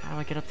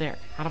I get up there?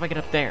 How do I get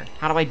up there?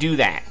 How do I do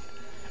that?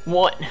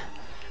 What?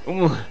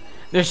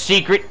 The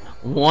secret?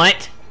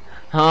 What?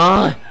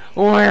 Huh?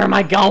 Where am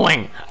I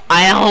going?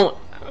 I don't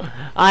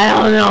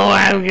know where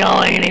I'm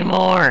going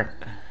anymore.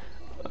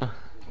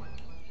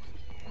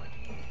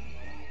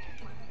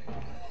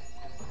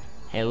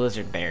 Hey,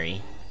 Lizard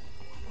Berry.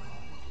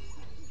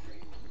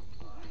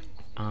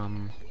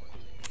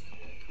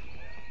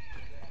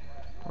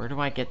 Where do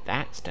I get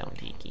that stone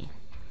tiki?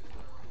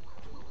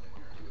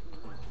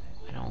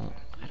 I don't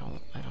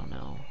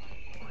know.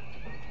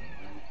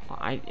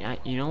 Well,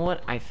 you know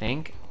what I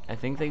think? I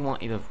think they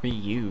want you to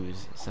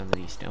reuse some of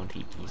these stone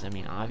tikis. I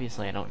mean,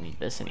 obviously I don't need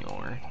this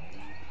anymore.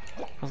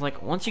 I was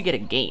like, once you get a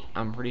gate,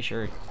 I'm pretty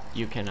sure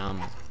you can,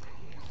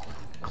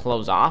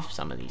 close off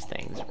some of these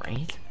things,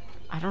 right?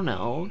 I don't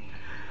know.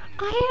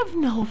 I have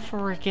no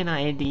freaking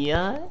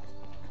idea.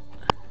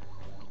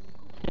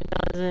 It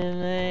doesn't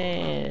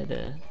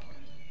matter.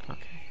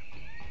 Okay.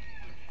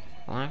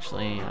 Well,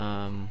 actually,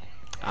 I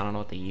don't know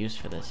what the use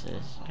for this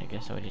is. I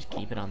guess I would just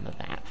keep it on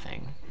that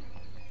thing.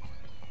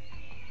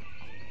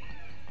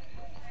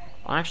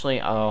 Well, actually,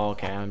 oh,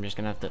 okay, I'm just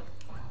gonna have to...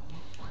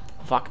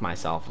 Fuck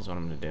myself is what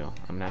I'm gonna do.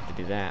 I'm gonna have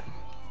to do that.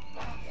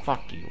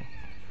 Fuck you.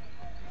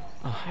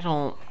 Oh, I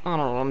don't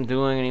know what I'm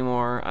doing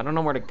anymore. I don't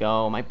know where to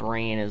go. My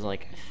brain is,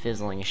 like,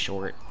 fizzling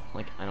short.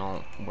 Like, I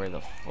don't... Where the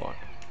fuck?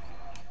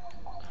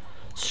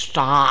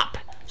 Stop!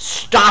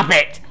 Stop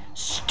it!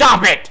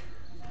 Stop it!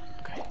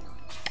 Okay.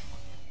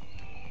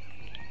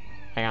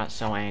 I got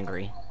so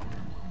angry.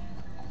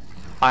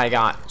 I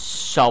got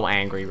so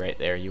angry right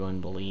there, you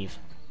wouldn't believe.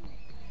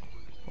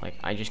 Like,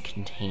 I just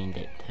contained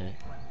it to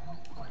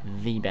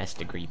the best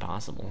degree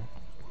possible.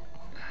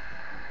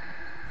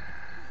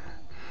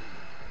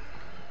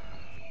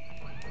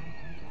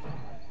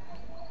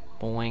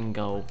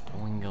 Boingo,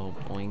 boingo,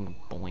 boing,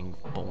 boing,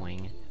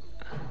 boing.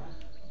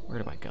 Where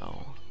do I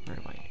go?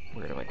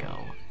 Where do I go?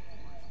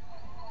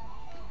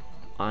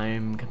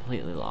 I'm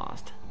completely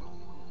lost.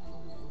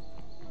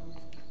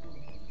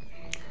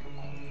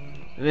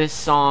 This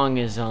song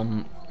is,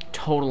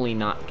 totally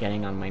not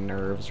getting on my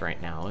nerves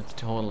right now. It's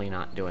totally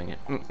not doing it.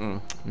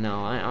 No,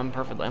 I'm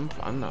perfectly,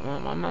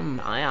 I'm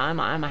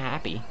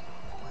happy.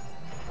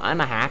 I'm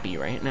happy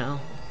right now.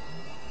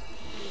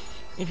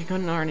 If you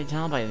couldn't already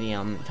tell by the,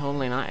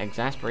 totally not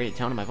exasperated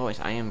tone of my voice,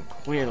 I am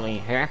clearly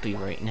happy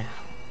right now.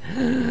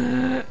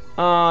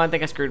 Oh, I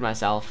think I screwed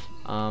myself.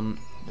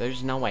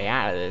 There's no way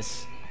out of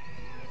this.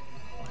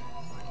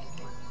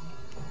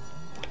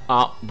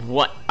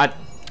 What?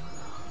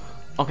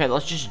 Okay,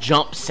 let's just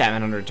jump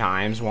 700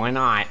 times. Why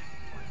not?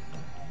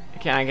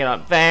 Can I get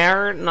up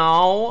there?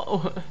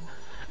 No.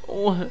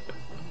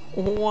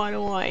 What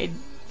do I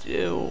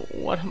do?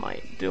 What am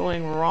I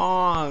doing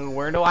wrong?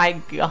 Where do I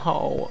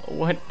go?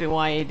 What do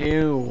I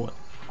do?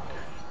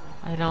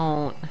 I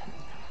don't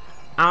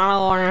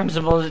know where I'm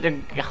supposed to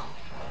go.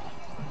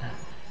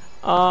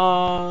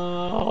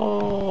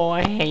 Oh,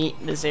 I hate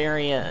this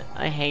area.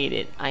 I hate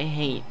it. I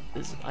hate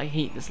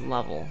this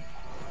level.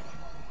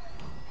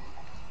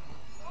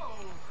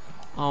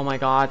 Oh my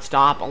god,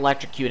 stop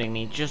electrocuting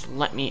me. Just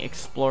let me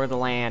explore the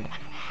land.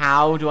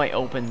 How do I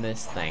open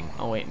this thing?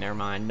 Oh wait, never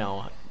mind.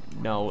 No,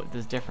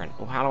 this is different.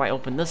 Well, how do I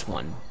open this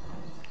one?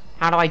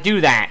 How do I do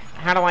that?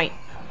 How do I...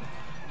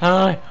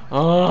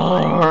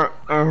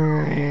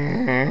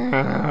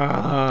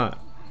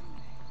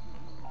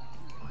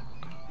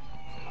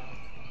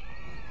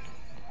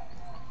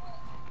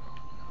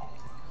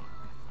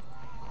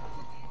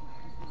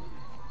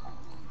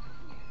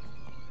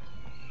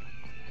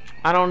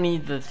 I don't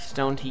need the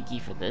stone tiki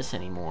for this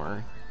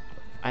anymore.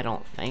 I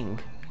don't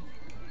think.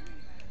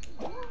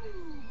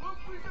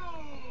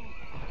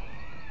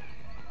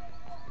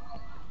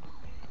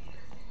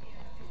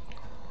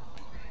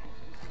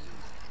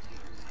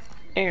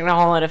 And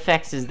all it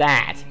affects is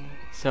that.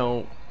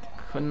 So,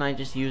 couldn't I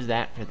just use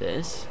that for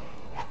this?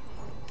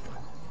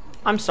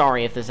 I'm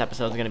sorry if this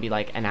episode's gonna be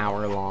like an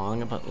hour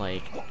long, but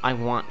like, I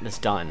want this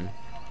done.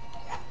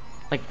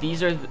 Like,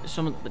 these are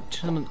some of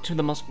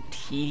the most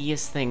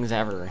tedious things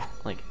ever.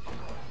 Like,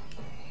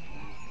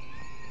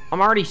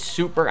 I'm already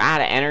super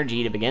out of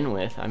energy to begin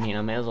with. I mean,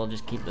 I may as well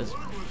just keep this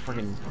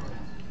friggin'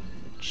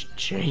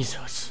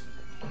 Jesus.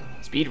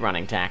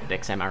 Speedrunning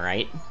tactics, am I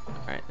right?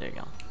 Alright, there you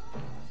go.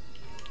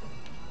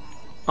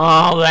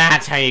 Oh,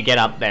 that's how you get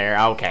up there.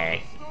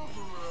 Okay.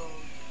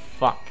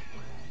 Fuck.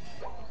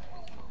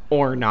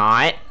 Or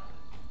not.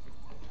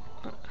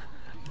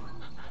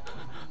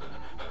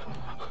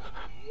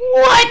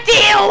 What do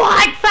you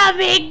want from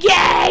me,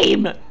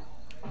 game?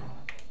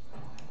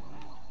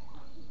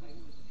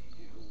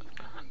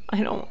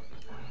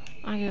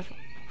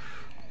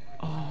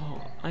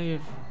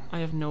 I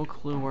have no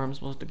clue where I'm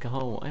supposed to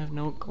go. I have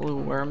no clue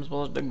where I'm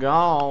supposed to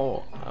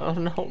go. I have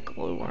no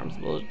clue where I'm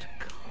supposed to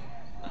go.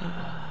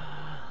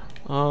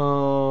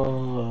 Oh.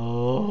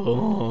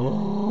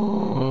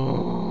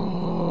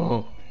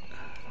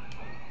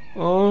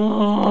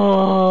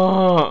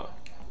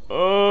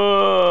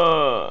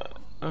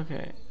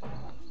 Okay.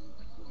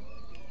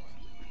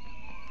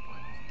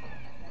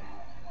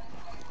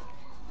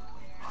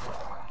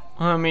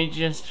 Let me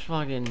just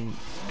fucking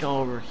go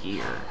over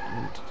here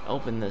and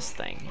open this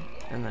thing.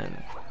 And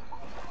then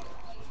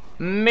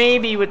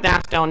maybe with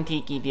that stone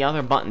tiki the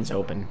other button's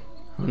open.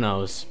 Who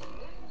knows?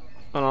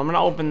 Hold on, I'm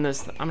gonna open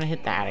this. I'm gonna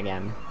hit that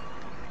again.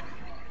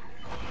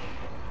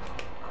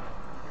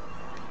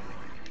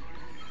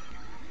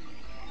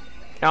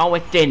 Oh,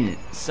 it didn't.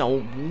 So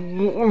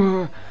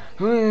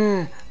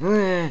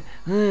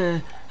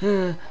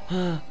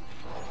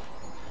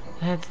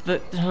that's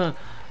the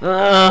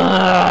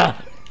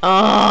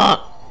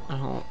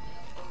oh.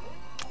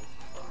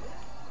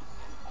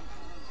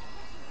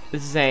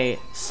 This is a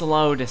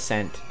slow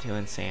descent to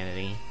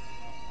insanity.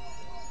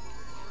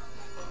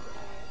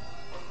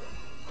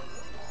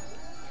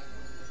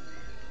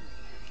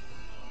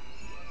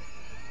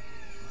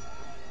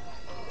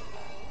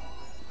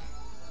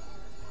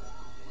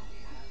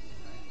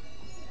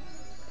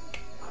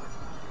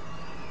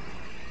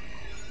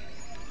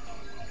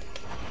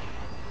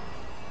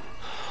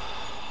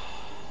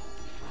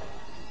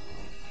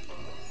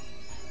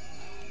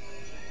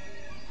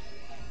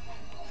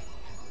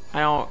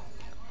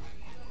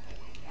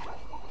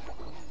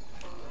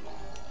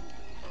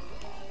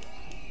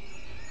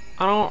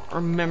 I don't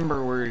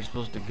remember where you're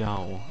supposed to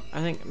go. I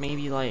think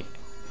maybe like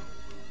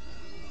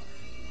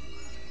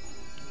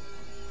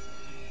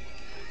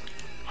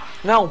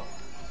no.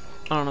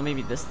 I don't know,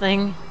 maybe this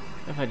thing?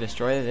 If I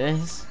destroy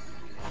this?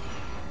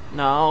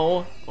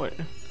 No. What?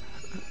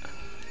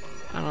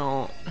 I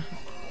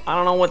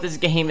don't know what this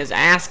game is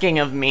asking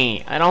of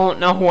me. I don't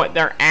know what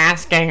they're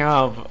asking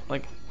of.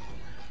 Like,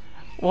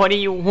 what do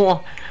you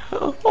want?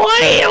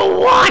 What do you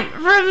want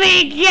from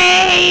me,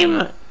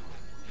 game?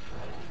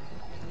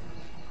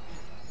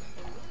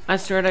 I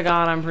swear to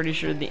God, I'm pretty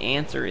sure the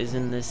answer is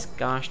in this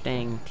gosh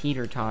dang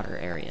teeter-totter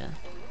area.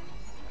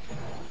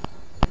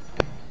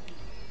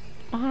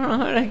 I don't know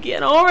how to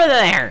get over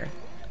there.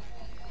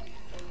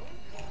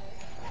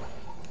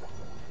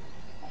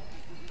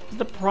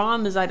 The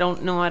problem is I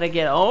don't know how to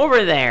get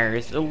over there.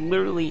 So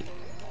literally...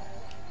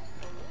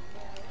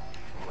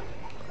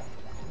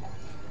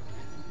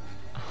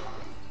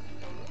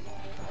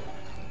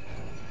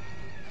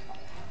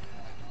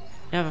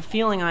 I have a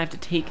feeling I have to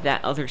take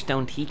that other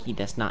stone tiki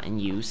that's not in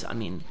use. I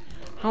mean,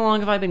 how long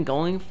have I been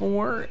going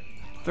for?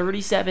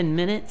 37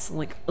 minutes?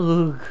 Like,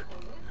 ugh.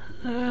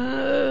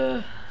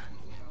 Is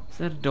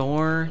that a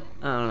door?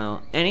 I don't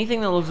know. Anything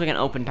that looks like an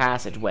open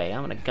passageway,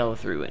 I'm gonna go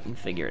through it and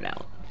figure it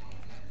out.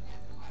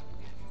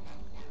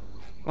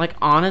 Like,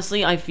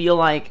 honestly, I feel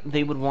like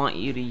they would want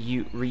you to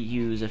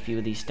reuse a few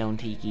of these stone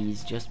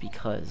tikis just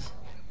because.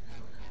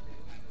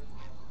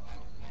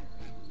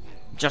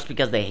 Just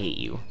because they hate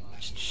you.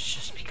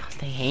 Just because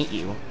they hate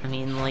you. I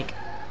mean, like,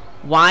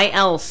 why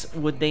else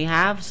would they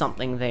have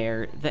something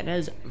there that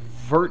has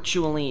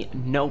virtually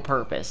no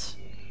purpose?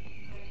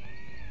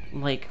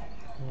 Like,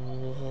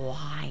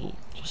 why?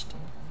 Just,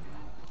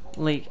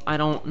 like, I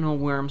don't know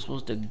where I'm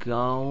supposed to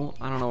go.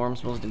 I don't know what I'm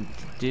supposed to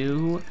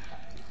do.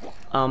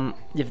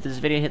 If this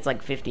video hits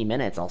like 50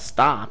 minutes, I'll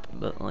stop,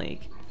 but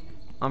like,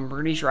 I'm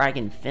pretty sure I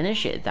can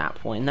finish it at that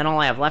point, and then all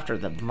I have left are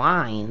the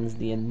vines,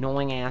 the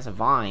annoying ass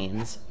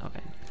vines.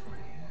 Okay.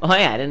 Oh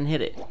yeah, I didn't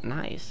hit it.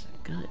 Nice.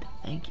 Good.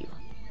 Thank you.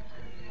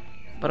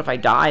 But if I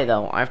die,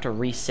 though, I have to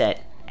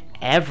reset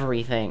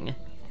everything.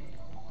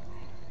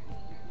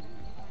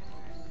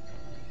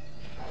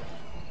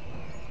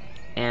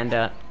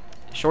 And,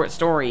 short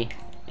story,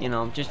 you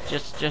know,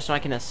 just so I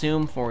can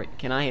assume for it.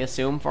 Can I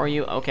assume for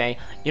you? Okay.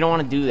 You don't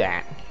want to do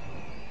that.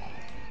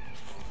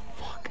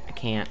 Fuck, I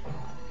can't.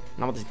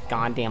 Not with this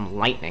goddamn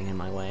lightning in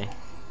my way.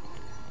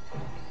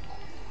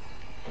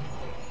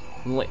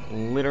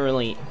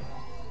 Literally,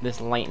 this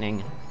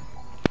lightning.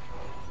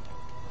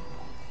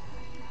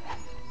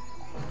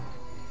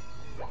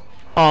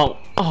 Oh,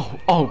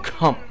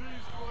 come.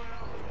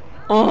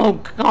 Oh,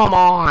 come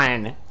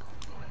on.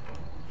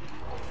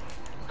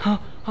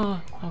 Okay.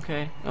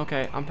 Okay,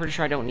 okay. I'm pretty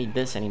sure I don't need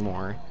this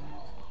anymore.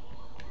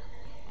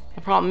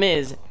 The problem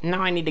is,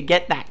 now I need to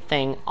get that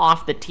thing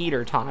off the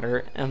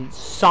teeter-totter and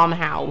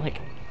somehow,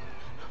 like...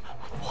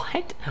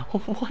 What?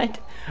 What?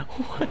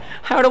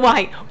 How do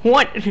I...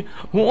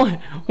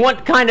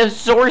 What kind of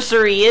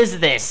sorcery is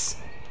this?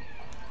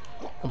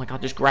 Oh my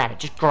god, just grab it.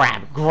 Just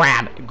grab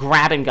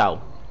and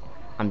go.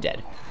 I'm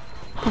dead.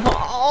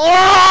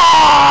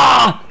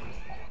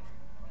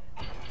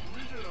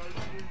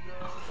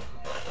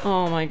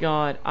 Oh my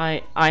god,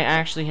 I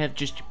actually have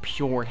just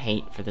pure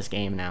hate for this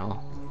game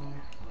now.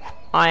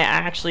 I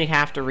actually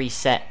have to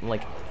reset,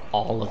 like,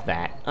 all of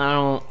that.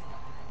 Now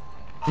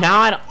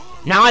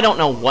I don't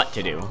know what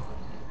to do.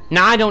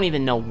 Now I don't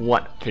even know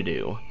what to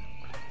do.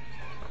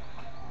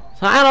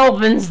 So that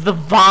opens the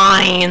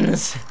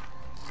vines.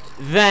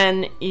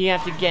 Then you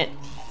have to get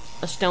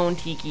a stone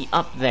tiki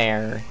up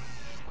there.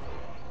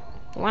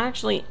 Well,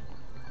 actually...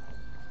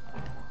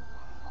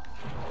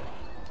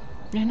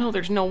 Yeah, no,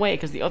 there's no way,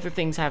 because the other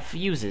things have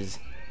fuses.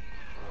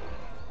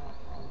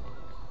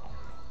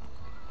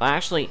 Well,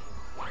 actually...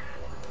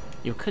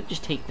 You could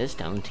just take this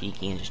stone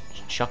tiki and just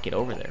chuck it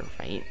over there,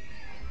 right?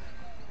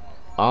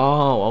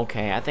 Oh,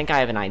 okay. I think I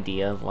have an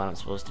idea of what I'm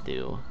supposed to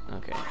do.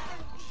 Okay.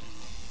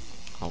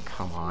 Oh,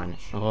 come on.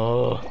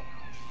 Oh.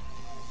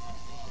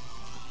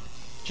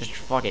 Just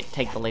fuck it.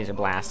 Take the laser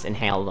blasts.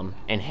 Inhale them.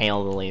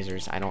 Inhale the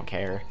lasers. I don't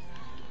care.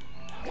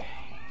 Okay.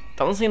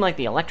 Doesn't seem like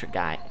the electric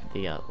guy.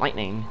 The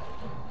lightning.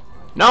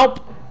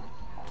 Nope!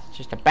 It's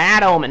just a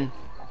bad omen.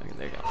 Okay,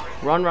 there you go.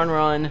 Run, run,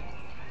 run.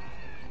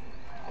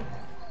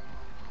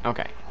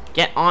 Okay.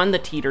 Get on the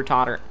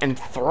teeter-totter and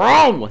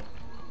throw!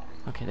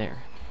 Okay,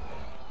 there.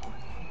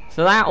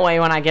 So that way,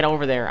 when I get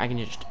over there, I can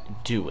just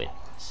do it.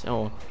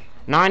 So,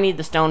 now I need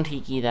the stone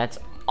tiki that's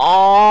all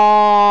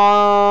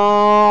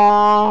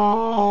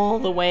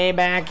the way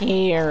back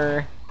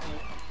here.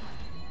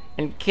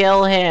 And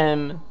kill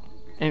him.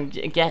 And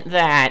get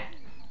that.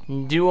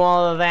 And do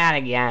all of that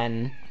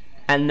again.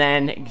 And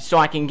then, so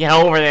I can get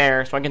over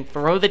there. So I can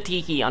throw the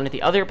tiki onto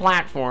the other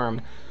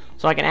platform.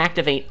 So I can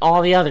activate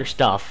all the other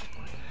stuff.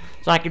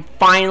 So I can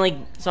finally,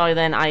 so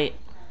then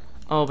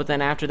oh, but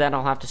then after that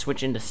I'll have to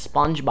switch into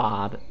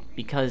Spongebob,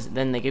 because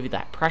then they give you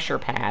that pressure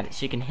pad,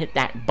 so you can hit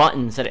that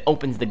button so that it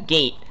opens the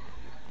gate.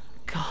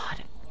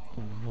 God,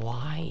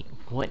 why,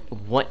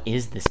 what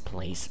is this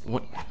place?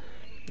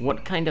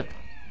 What kind of,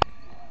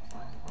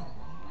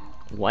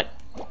 what?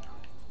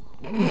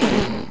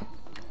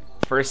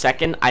 For a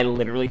second, I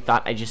literally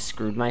thought I just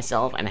screwed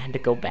myself, and I had to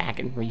go back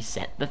and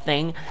reset the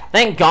thing.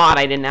 Thank God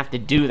I didn't have to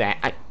do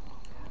that.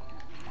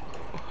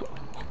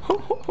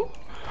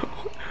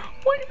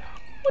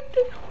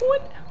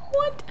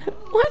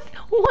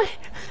 What?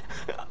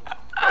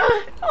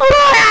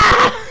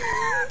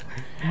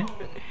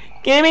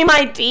 Give me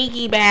my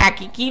tiki back!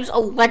 He keeps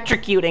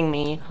electrocuting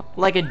me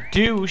like a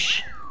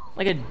douche.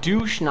 Like a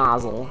douche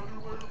nozzle.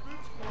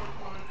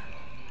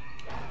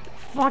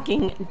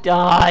 Fucking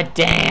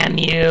damn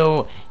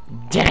you!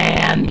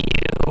 Damn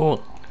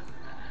you!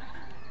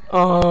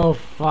 Oh,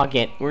 fuck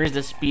it. Where's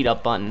the speed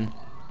up button?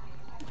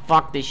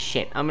 Fuck this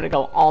shit. I'm gonna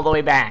go all the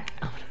way back.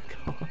 I'm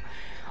gonna go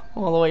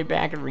all the way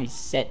back and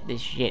reset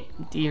this shit.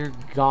 Dear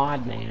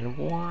God, man.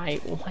 Why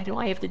do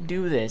I have to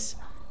do this?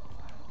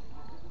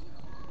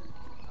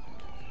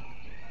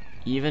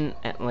 Even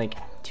at like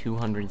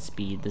 200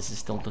 speed, this is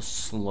still the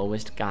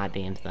slowest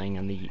goddamn thing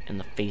in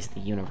the face of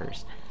the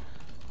universe.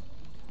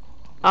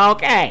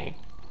 Okay.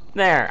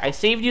 There. I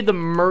saved you the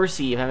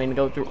mercy of having to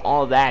go through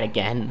all that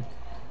again.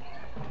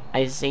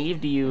 I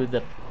saved you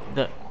the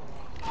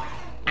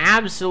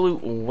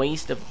absolute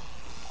waste of...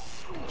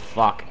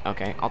 Fuck.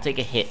 Okay, I'll take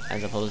a hit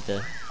as opposed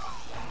to...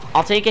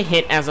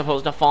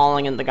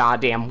 falling in the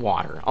goddamn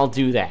water. I'll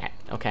do that,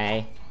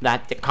 okay?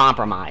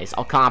 Compromise.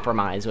 I'll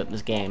compromise with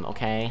this game,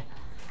 okay?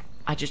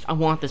 I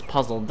want this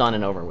puzzle done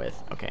and over with,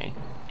 okay?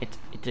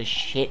 It's a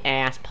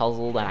shit-ass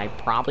puzzle that I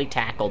probably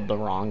tackled the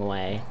wrong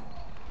way.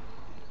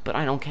 But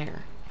I don't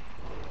care.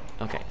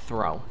 Okay,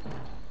 throw.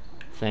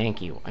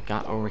 Thank you. I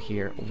got over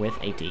here with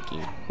a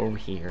tiki. Over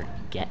here.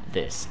 Get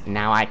this.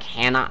 Now I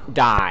cannot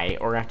die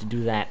or have to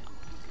do that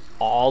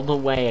all the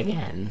way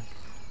again.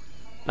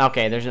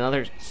 Okay, there's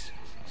another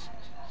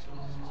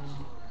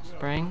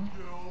spring.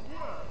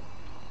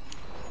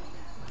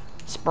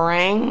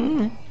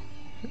 Spring?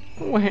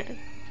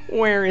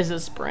 Where is a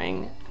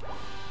spring?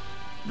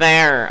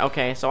 There.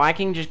 Okay, so I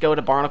can just go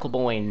to Barnacle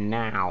Boy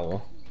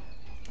now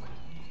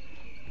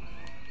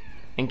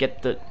and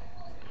get the...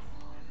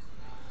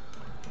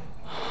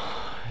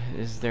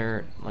 Is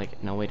there,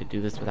 like, no way to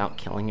do this without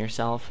killing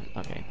yourself?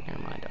 Okay,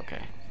 never mind.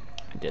 Okay,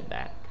 I did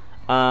that.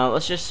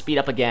 Let's just speed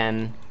up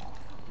again.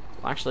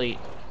 Well, actually,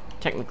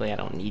 technically I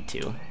don't need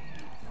to.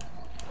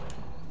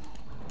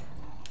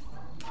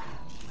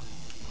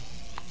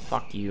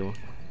 Fuck you.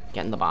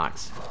 Get in the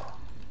box.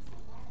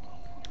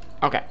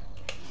 Okay.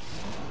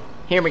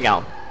 Here we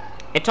go.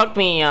 It took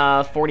me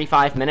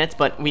 45 minutes,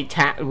 but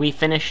we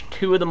finished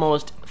 2 of the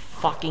most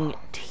fucking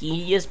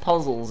tedious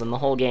puzzles in the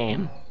whole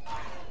game.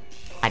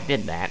 I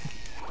did that.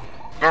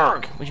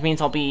 Urgh! Which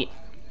means I'll be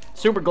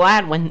super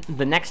glad when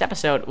the next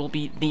episode will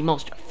be the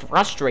most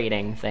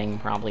frustrating thing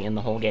probably in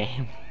the whole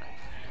game.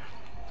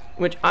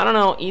 Which, I don't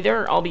know,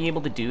 either I'll be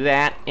able to do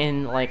that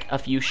in, like, a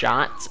few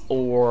shots,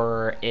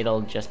 or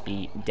it'll just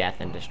be death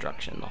and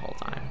destruction the whole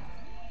time.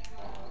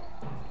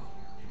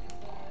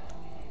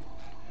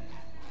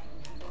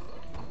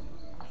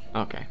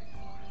 Okay.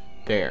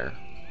 There.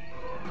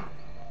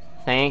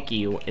 Thank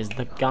you is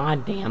the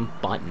goddamn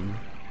button.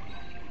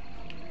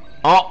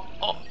 Oh!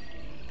 Oh!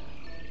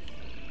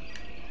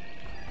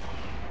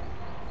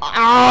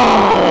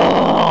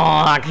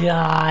 Oh,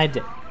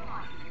 God!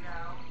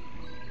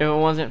 If it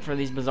wasn't for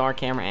these bizarre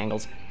camera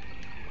angles.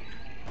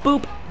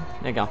 Boop!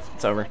 There you go.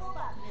 It's over.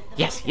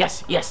 Yes,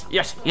 yes, yes,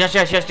 yes, yes,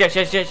 yes, yes, yes,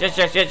 yes, yes, yes,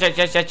 yes, yes, yes,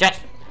 yes, yes, yes.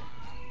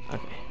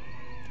 Okay.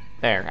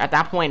 There. At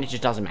that point, it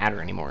just doesn't matter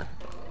anymore.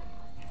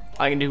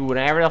 I can do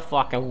whatever the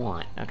fuck I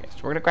want. Okay, so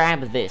we're gonna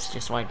grab this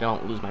just so I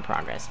don't lose my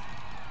progress.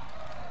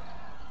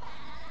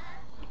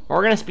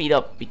 We're gonna speed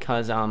up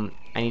because I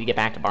need to get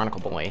back to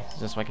Barnacle Boy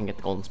just so I can get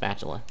the golden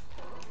spatula.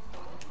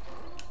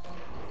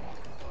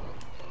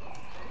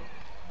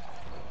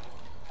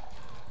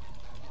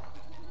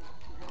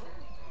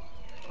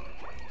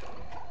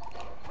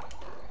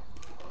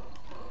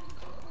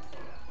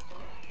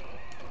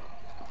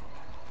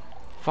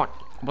 Fuck.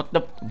 What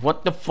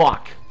the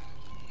fuck?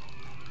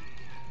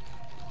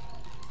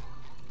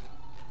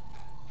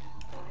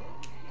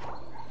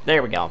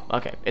 There we go.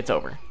 Okay, it's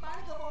over.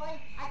 Barnacle Boy,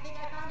 I think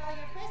I found all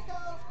your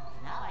crystals.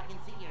 Now I can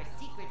see your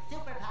secret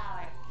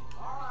superpower.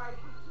 Alright,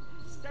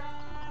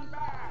 stand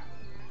back.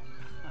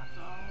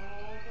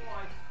 Oh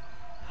boy.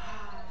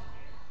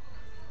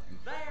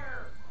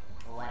 There!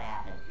 What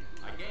happened?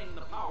 I gained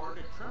the power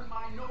to trim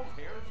my nose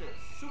hairs at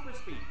super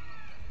speed.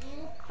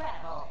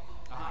 Incredible.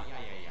 Yeah,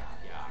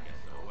 I guess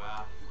so.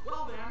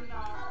 Well then,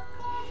 Of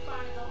course,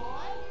 Barnacle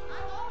Boy.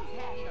 I'm always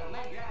happy to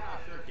lend. yeah,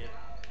 sure, kid.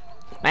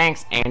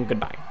 Thanks, and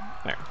goodbye.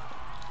 There.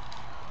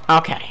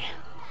 Okay.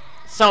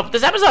 So, if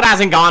this episode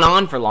hasn't gone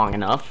on for long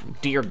enough,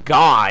 dear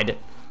God,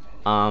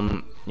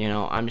 you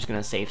know, I'm just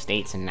gonna save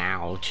states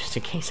now, just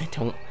in case I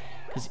don't,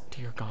 because,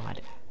 dear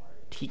God,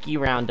 Tiki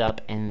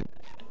Roundup and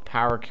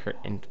Power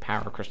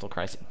Crystal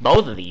Crisis,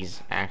 both of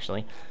these,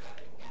 actually.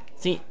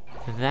 See,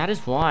 that is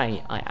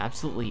why I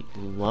absolutely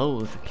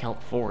loathe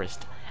Kelp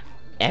Forest.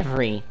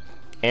 Every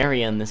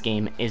area in this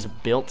game is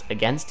built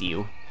against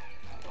you.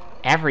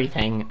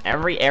 Everything,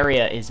 every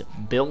area is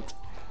built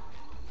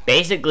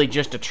basically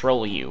just to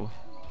troll you.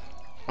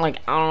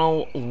 Like, I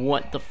don't know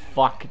what the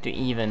fuck to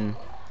even...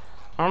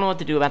 I don't know what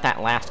to do about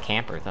that last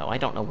camper, though. I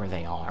don't know where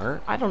they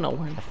are. I don't know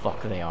where the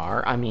fuck they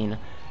are. I mean,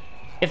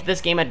 if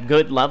this game had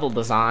good level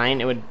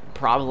design, it would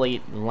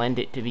probably lend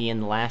it to be in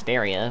the last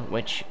area,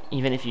 which,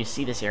 even if you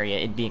see this area,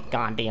 it'd be a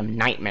goddamn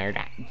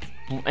nightmare.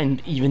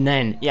 And even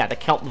then, yeah, the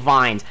kelp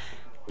vines.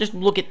 Just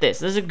look at this.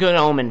 This is a good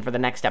omen for the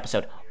next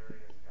episode.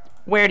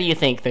 Where do you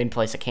think they'd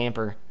place a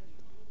camper?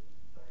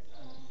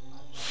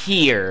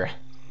 Here.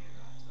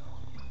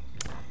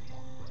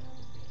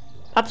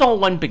 That's all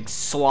one big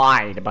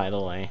slide, by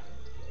the way.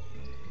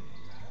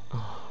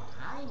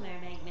 Hi,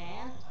 Mermaid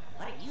Man.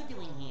 What are you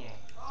doing here?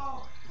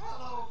 Oh,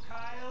 hello,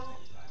 Kyle.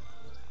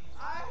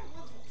 I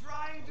was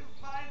trying to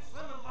find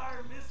some of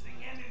our missing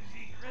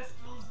energy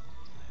crystals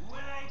when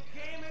I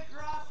came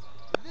across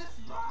this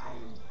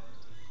vine.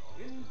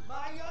 In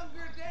my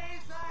younger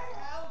days, I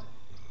held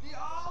the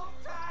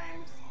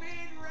all-time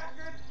speed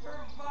record for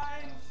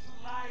vine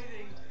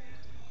sliding.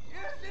 You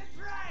should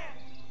try it.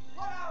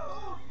 What a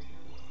hoot!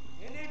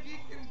 And if you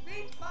can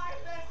beat my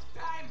best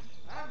time,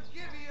 I'll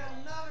give you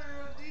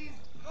another of these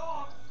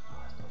gold.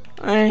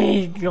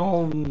 Hey,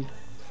 golden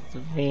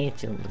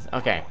spatulas.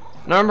 Okay,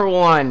 number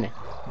one,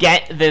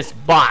 get this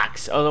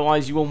box.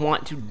 Otherwise, you will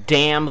want to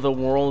damn the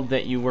world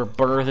that you were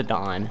birthed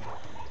on.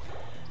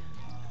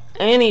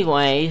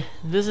 Anyway,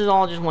 this is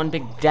all just one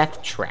big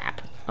death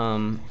trap.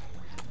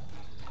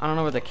 I don't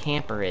know where the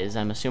camper is.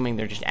 I'm assuming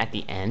they're just at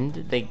the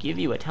end. They give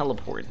you a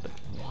teleport, but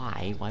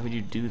why? Why would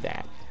you do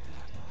that?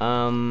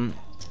 I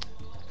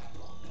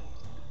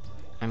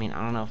mean,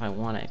 I don't know if I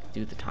want to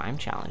do the time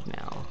challenge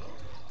now.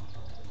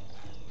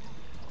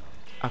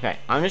 Okay,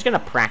 I'm just gonna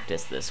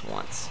practice this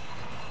once.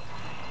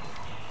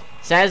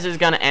 Says is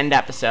gonna end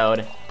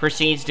episode,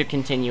 proceeds to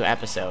continue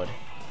episode.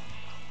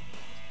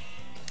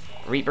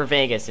 Reaper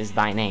Vegas is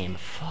thy name.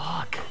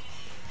 Fuck.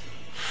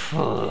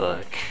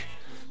 Fuck.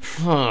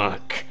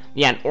 Fuck.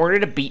 Yeah, in order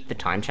to beat the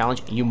time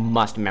challenge, you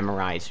must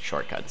memorize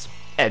shortcuts.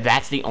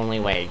 That's the only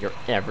way you're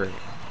ever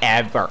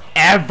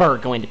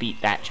going to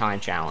beat that time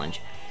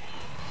challenge.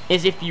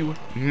 Is if you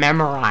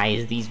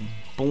memorize these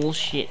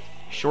bullshit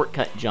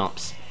shortcut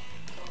jumps.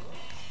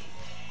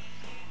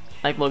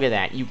 Like, look at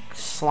that. You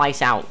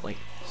slice out, like,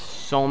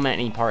 so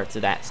many parts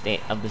of that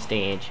of the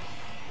stage.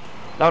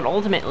 That would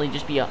ultimately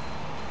just be a...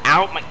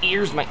 Out my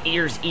ears,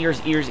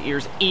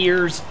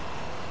 ears.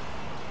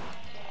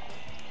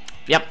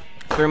 Yep,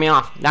 threw me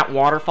off. That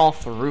waterfall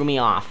threw me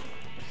off.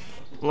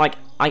 Like,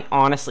 I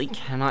honestly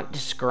cannot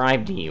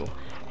describe to you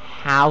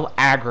how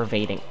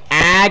aggravating,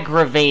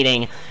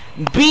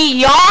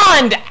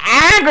 beyond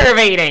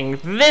aggravating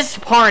this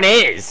part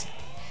is.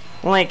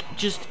 Like,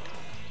 just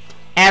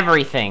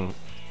everything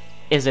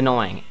is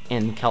annoying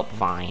in Kelp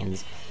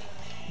Vines.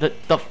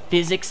 The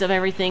physics of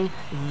everything,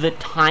 the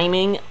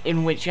timing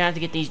in which you have to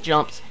get these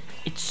jumps,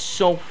 it's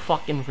so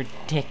fucking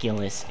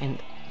ridiculous. And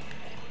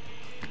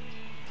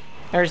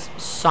there's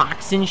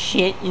socks and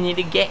shit you need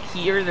to get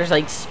here. There's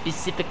like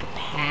specific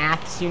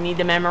paths you need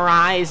to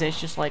memorize. And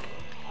it's just like,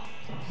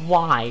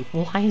 why?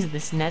 Why is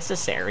this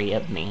necessary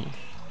of me?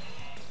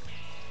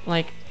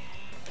 Like,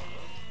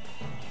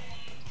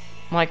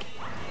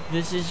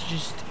 this is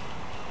just,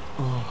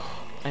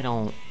 I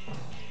don't.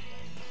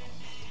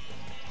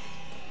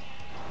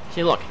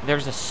 See, look,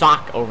 there's a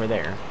sock over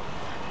there.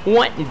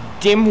 What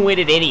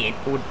dim-witted idiot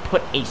would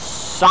put a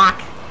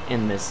sock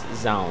in this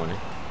zone?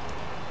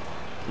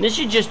 This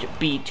should just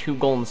be 2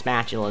 golden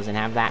spatulas and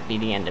have that be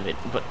the end of it.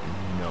 But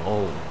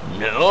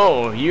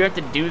no, you have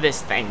to do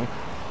this thing.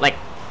 Like,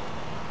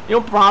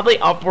 you'll probably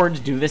upwards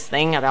do this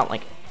thing about,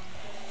 like,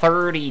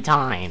 30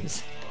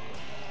 times.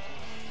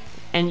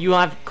 And you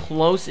have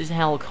close as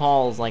hell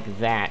calls like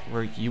that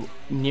where you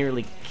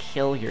nearly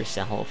kill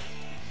yourself.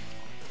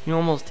 You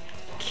almost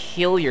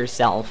kill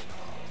yourself.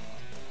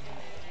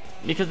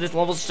 Because this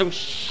level's so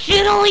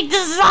shittily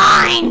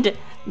designed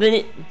that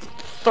it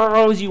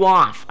throws you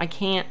off. I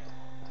can't.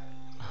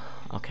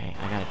 Okay,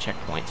 I got a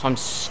checkpoint. So I'm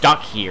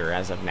stuck here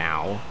as of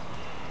now.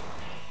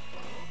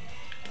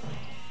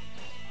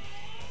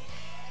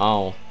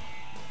 Oh.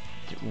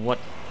 What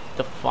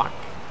the fuck?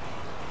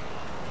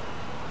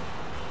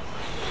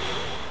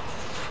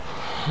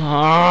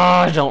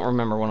 I don't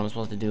remember what I'm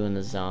supposed to do in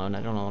the zone.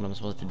 I don't know what I'm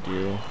supposed to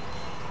do.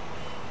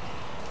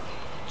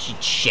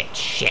 Shit.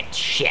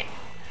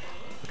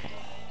 Okay.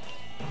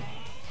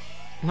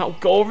 No,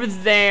 go over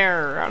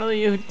there. How do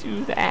you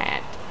do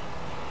that?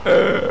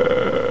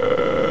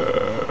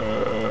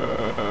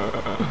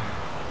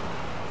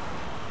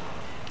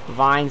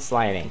 Vine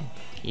sliding.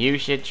 You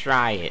should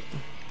try it.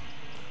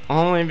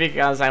 Only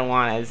because I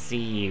want to see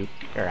you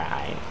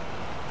cry.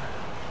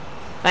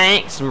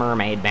 Thanks,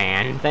 Mermaid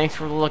Man. Thanks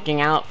for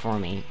looking out for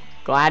me.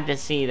 Glad to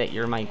see that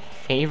you're my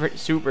favorite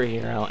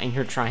superhero and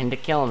you're trying to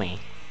kill me.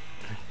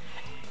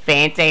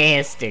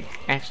 Fantastic.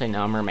 Actually,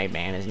 no, Mermaid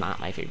Man is not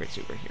my favorite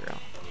superhero.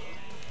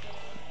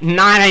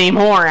 Not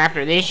anymore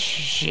after this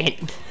shit.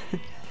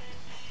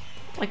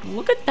 Like,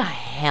 look at the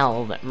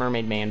hell that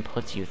Mermaid Man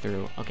puts you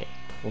through. Okay,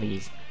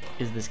 please.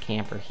 Is this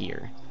camper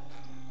here?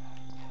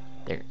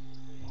 There.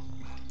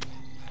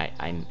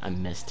 I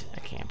missed a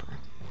camper.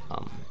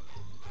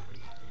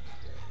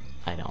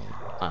 I don't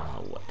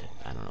know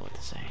what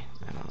to say.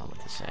 I don't know what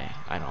to say.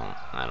 I don't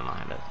know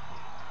how to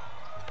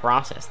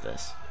process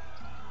this.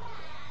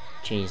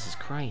 Jesus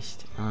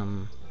Christ.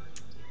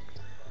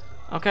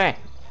 Okay.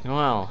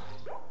 Well,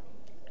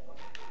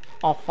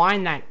 I'll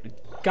find that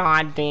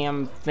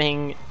goddamn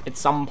thing at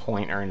some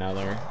point or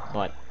another,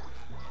 but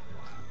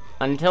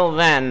until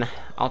then,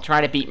 I'll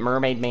try to beat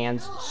Mermaid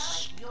Man's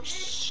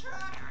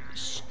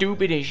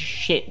stupid as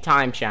shit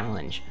time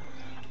challenge.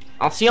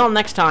 I'll see y'all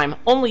next time.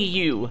 Only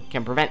you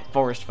can prevent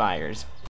forest fires.